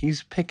bold.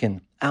 He's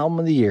picking album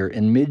of the year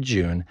in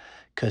mid-June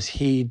because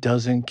he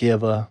doesn't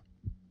give a...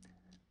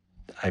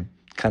 I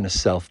kind of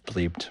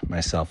self-bleeped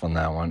myself on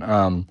that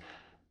one.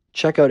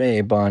 Check out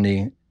A.A.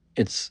 Bondi.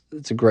 It's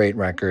a great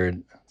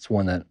record. It's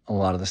one that a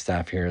lot of the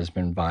staff here has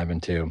been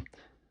vibing to.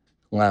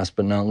 Last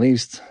but not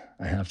least,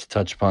 I have to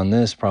touch upon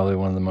this, probably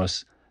one of the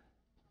most,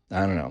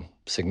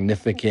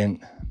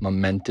 significant,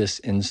 momentous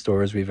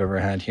in-stores we've ever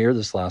had here.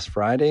 This last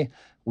Friday,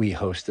 we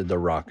hosted the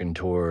Rockin'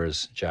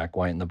 Tours. Jack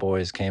White and the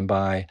boys came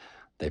by.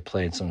 They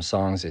played some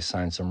songs. They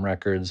signed some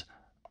records.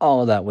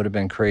 All of that would have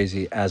been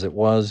crazy as it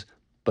was,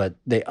 but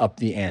they upped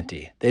the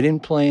ante. They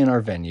didn't play in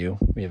our venue.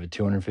 We have a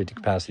 250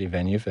 capacity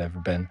venue, if you've ever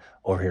been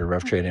over here at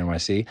Rough Trade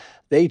NYC.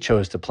 They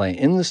chose to play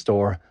in the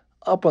store,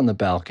 up on the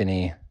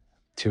balcony,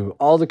 to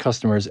all the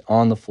customers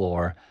on the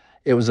floor.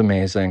 It was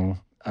amazing.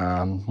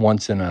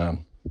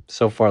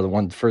 So far,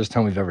 the first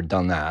time we've ever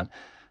done that.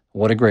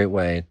 What a great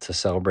way to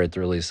celebrate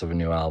the release of a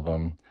new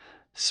album.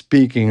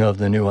 Speaking of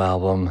the new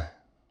album,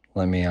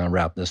 let me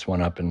wrap this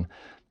one up and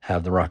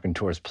have the Rockin'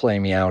 Tours play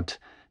me out.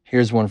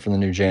 Here's one from the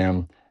new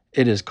jam.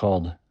 It is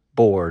called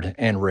Bored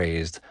and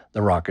Raised,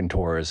 the Rockin'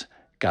 Tours.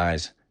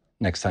 Guys,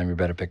 next time you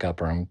better pick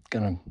up or I'm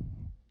going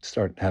to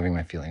start having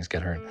my feelings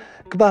get hurt.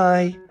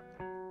 Goodbye.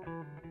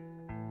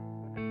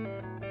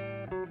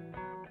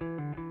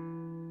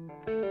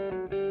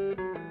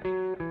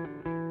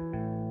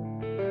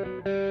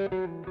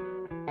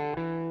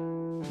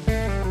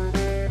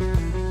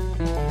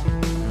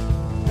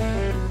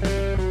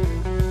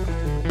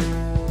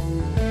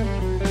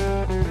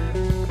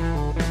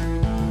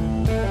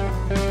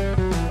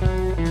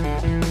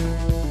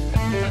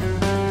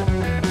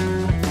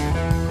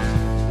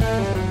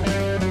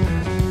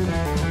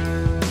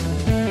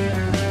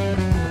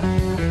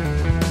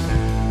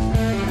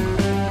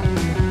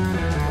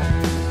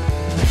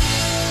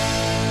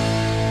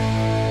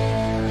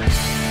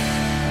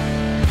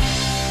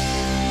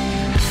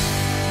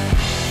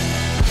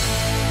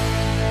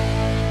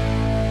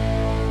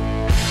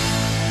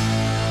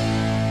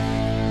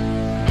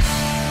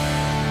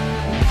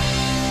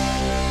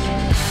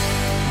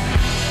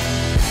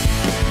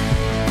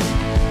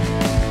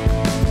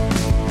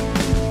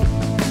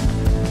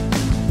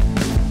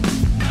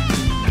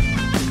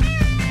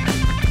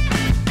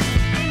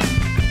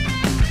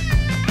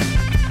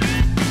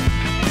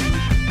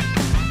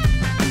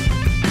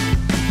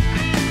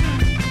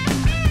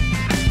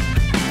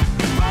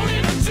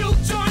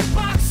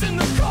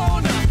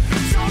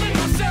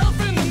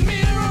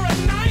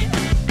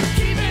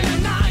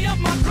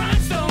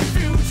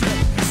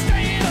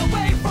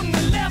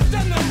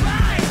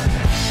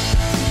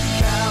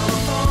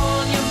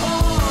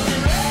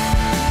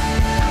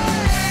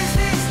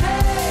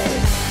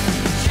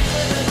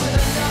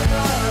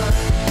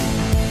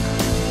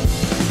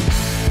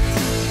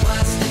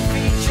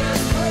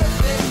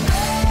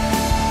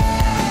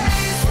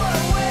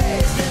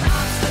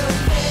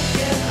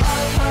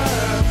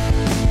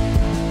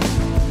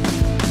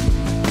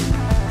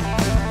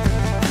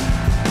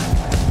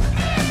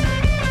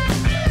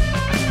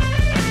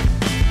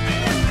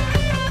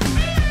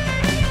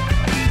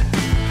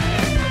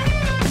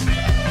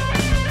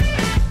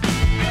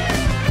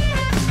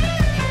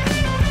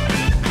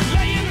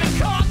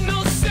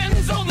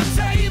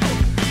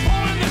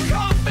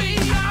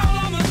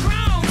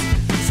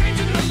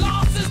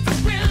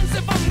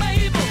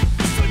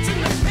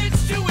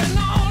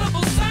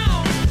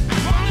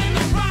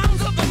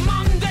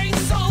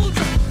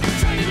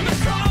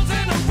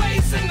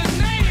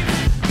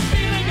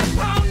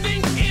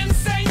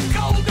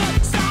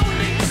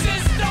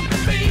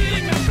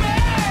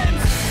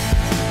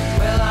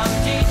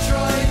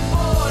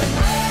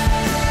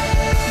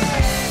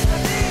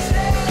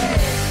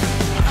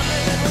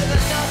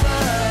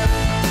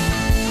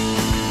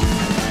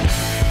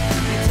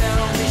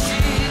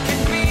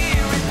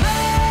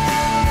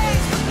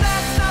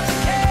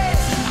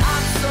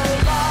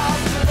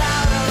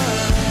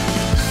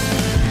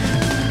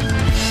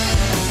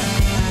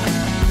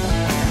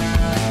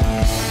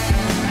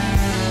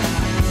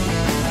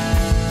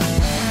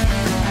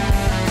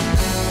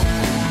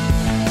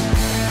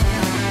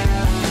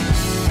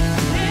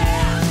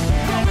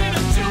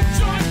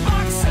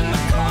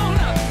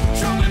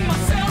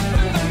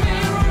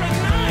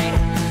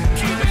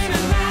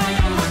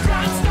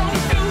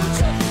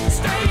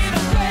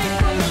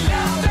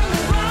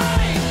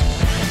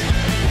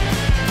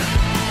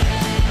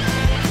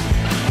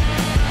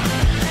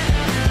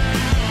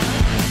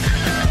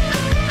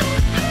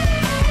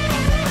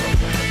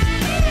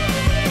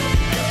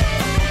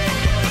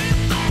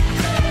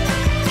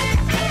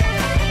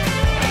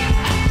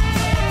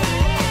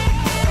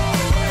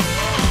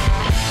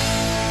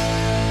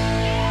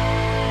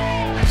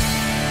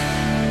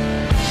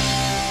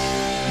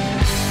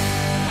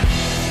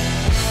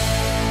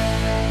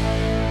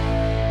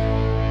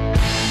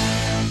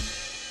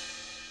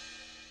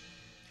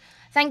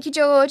 Thank you,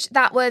 George.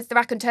 That was The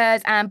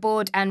Raconteurs and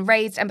Bored and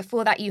Raised. And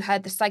before that, you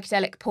heard the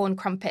Psychedelic Porn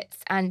Crumpets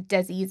and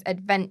Desi's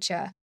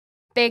Adventure.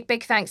 Big,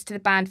 big thanks to the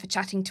band for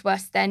chatting to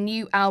us. Their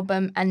new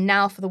album, And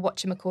Now for the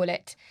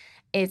Whatchamacallit,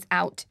 is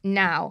out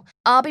now.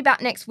 I'll be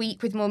back next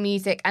week with more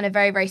music and a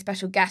very, very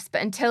special guest.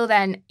 But until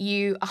then,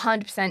 you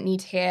 100% need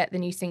to hear the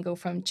new single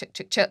from Chuk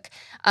Chuk Chuk.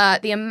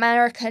 The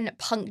American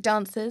Punk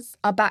Dancers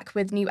are back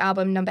with new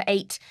album number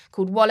 8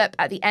 called Wallop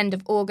at the end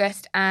of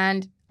August.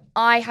 And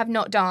I have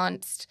not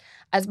danced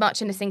as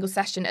much in a single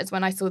session as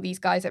when I saw these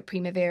guys at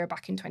Primavera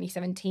back in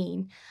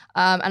 2017.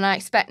 And I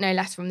expect no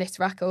less from this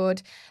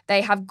record. They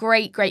have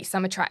great, great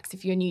summer tracks.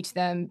 If you're new to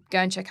them, go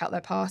and check out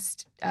their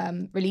past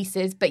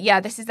releases. But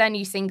yeah, this is their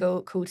new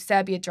single called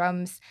Serbia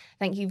Drums.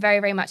 Thank you very,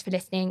 very much for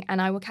listening,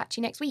 and I will catch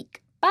you next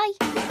week. Bye.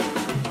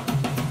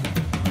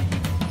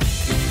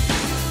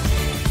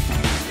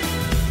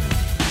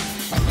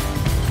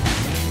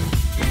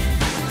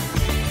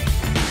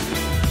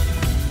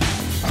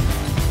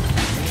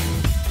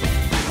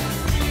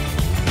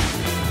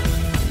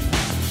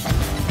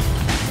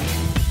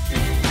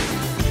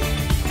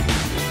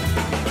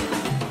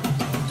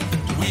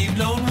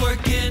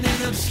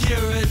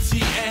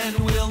 Obscurity, and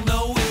we'll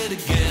know it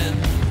again.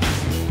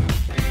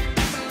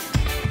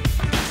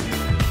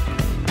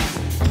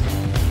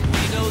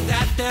 We know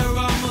that they're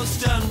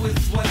almost done with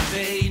what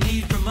they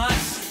need from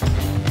us.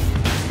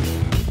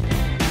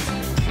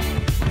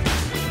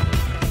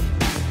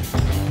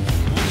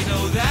 We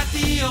know that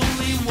the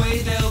only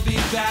way they'll be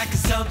back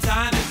is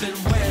sometime if and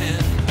when.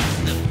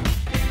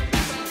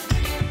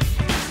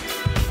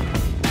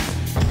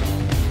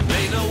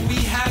 They know we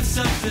have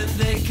something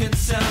they can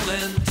sell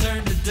and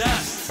turn to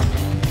dust.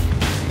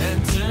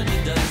 And turn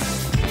to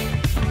dust.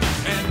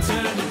 And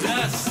turn to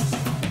dust.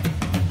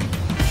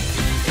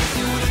 If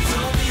you would have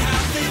told me how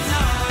things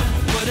are,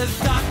 would have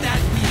thought that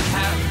we'd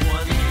have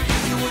one.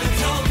 If you would have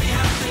told me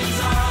how things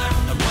are,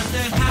 I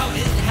wonder how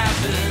it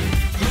happened.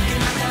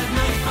 Looking at that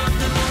night from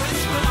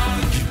Dolores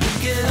Park, I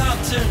think it all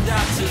turned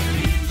out to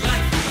be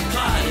like we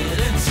plotted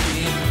and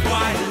seen.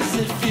 Why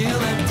does it feel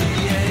empty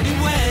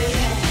anyway?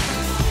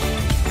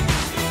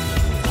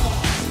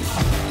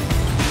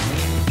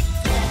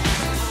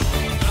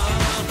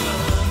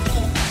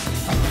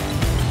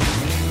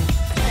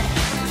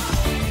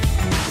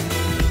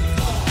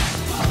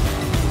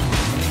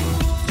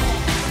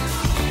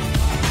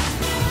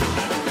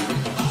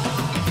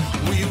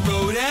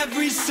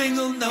 Every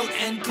single note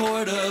and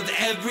chord of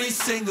every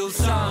single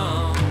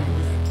song.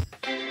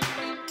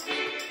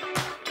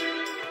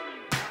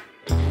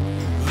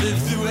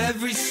 Lived through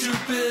every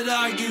stupid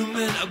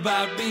argument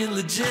about being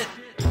legit.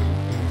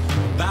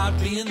 About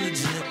being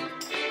legit.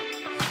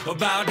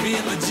 About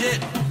being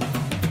legit.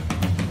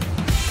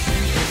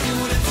 If you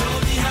would have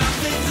told me how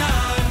things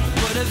are,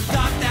 would have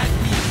thought that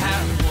we'd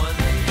have one.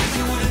 If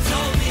you would have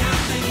told me how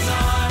things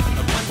are,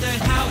 I wonder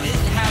how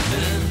it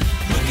happened.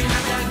 Looking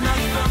at that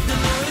night from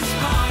Dolores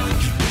Park,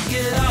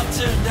 it all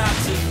turned out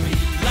to be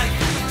like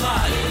we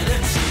plotted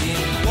and seen.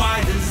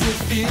 Why does it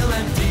feel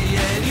empty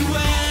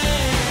anyway?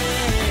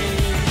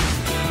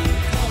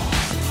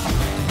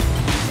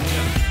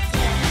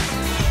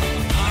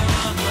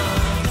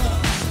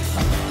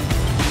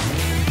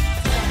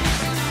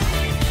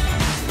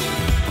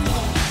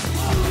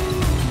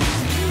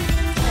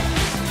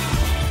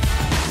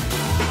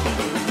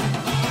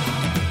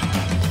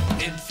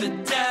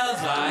 Infidels,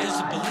 liars,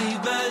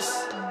 believers,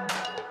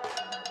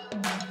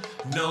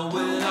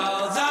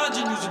 know-it-alls,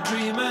 ingenues and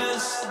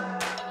dreamers,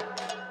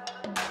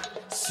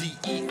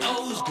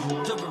 CEOs,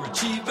 goons,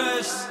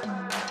 overachievers,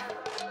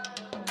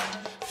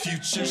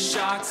 future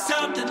shock,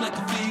 something like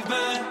a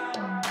fever,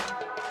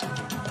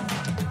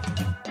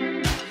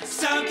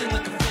 something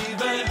like a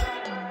fever,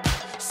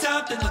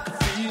 something like a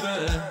fever,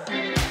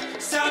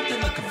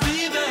 something like a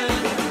fever,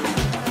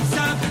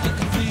 something like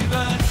a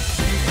fever.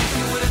 If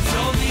you would have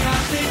told me how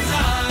things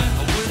are,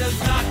 I would have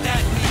thought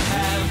that we'd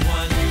have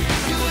one.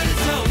 If you would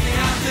have told me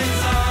how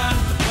things are,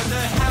 I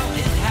wonder how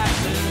it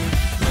happened.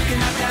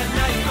 Looking at that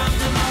night from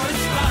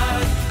Dolores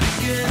Park,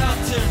 it all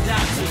turned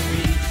out to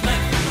be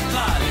like we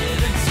plotted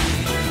and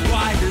seen.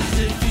 Why does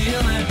it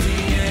feel empty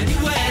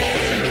anyway?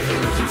 If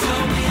you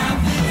told me how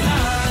things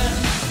are,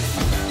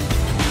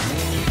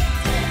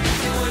 if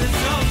you would have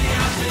told me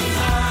how things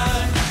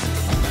are,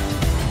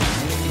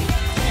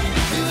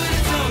 if you would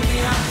have told me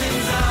how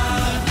things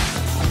are.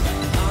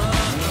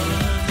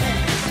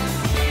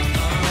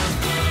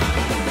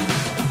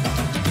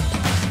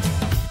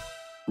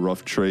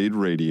 Rough Trade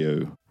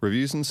Radio.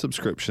 Reviews and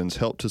subscriptions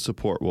help to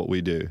support what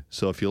we do,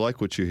 so if you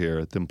like what you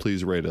hear, then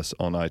please rate us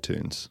on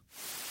iTunes.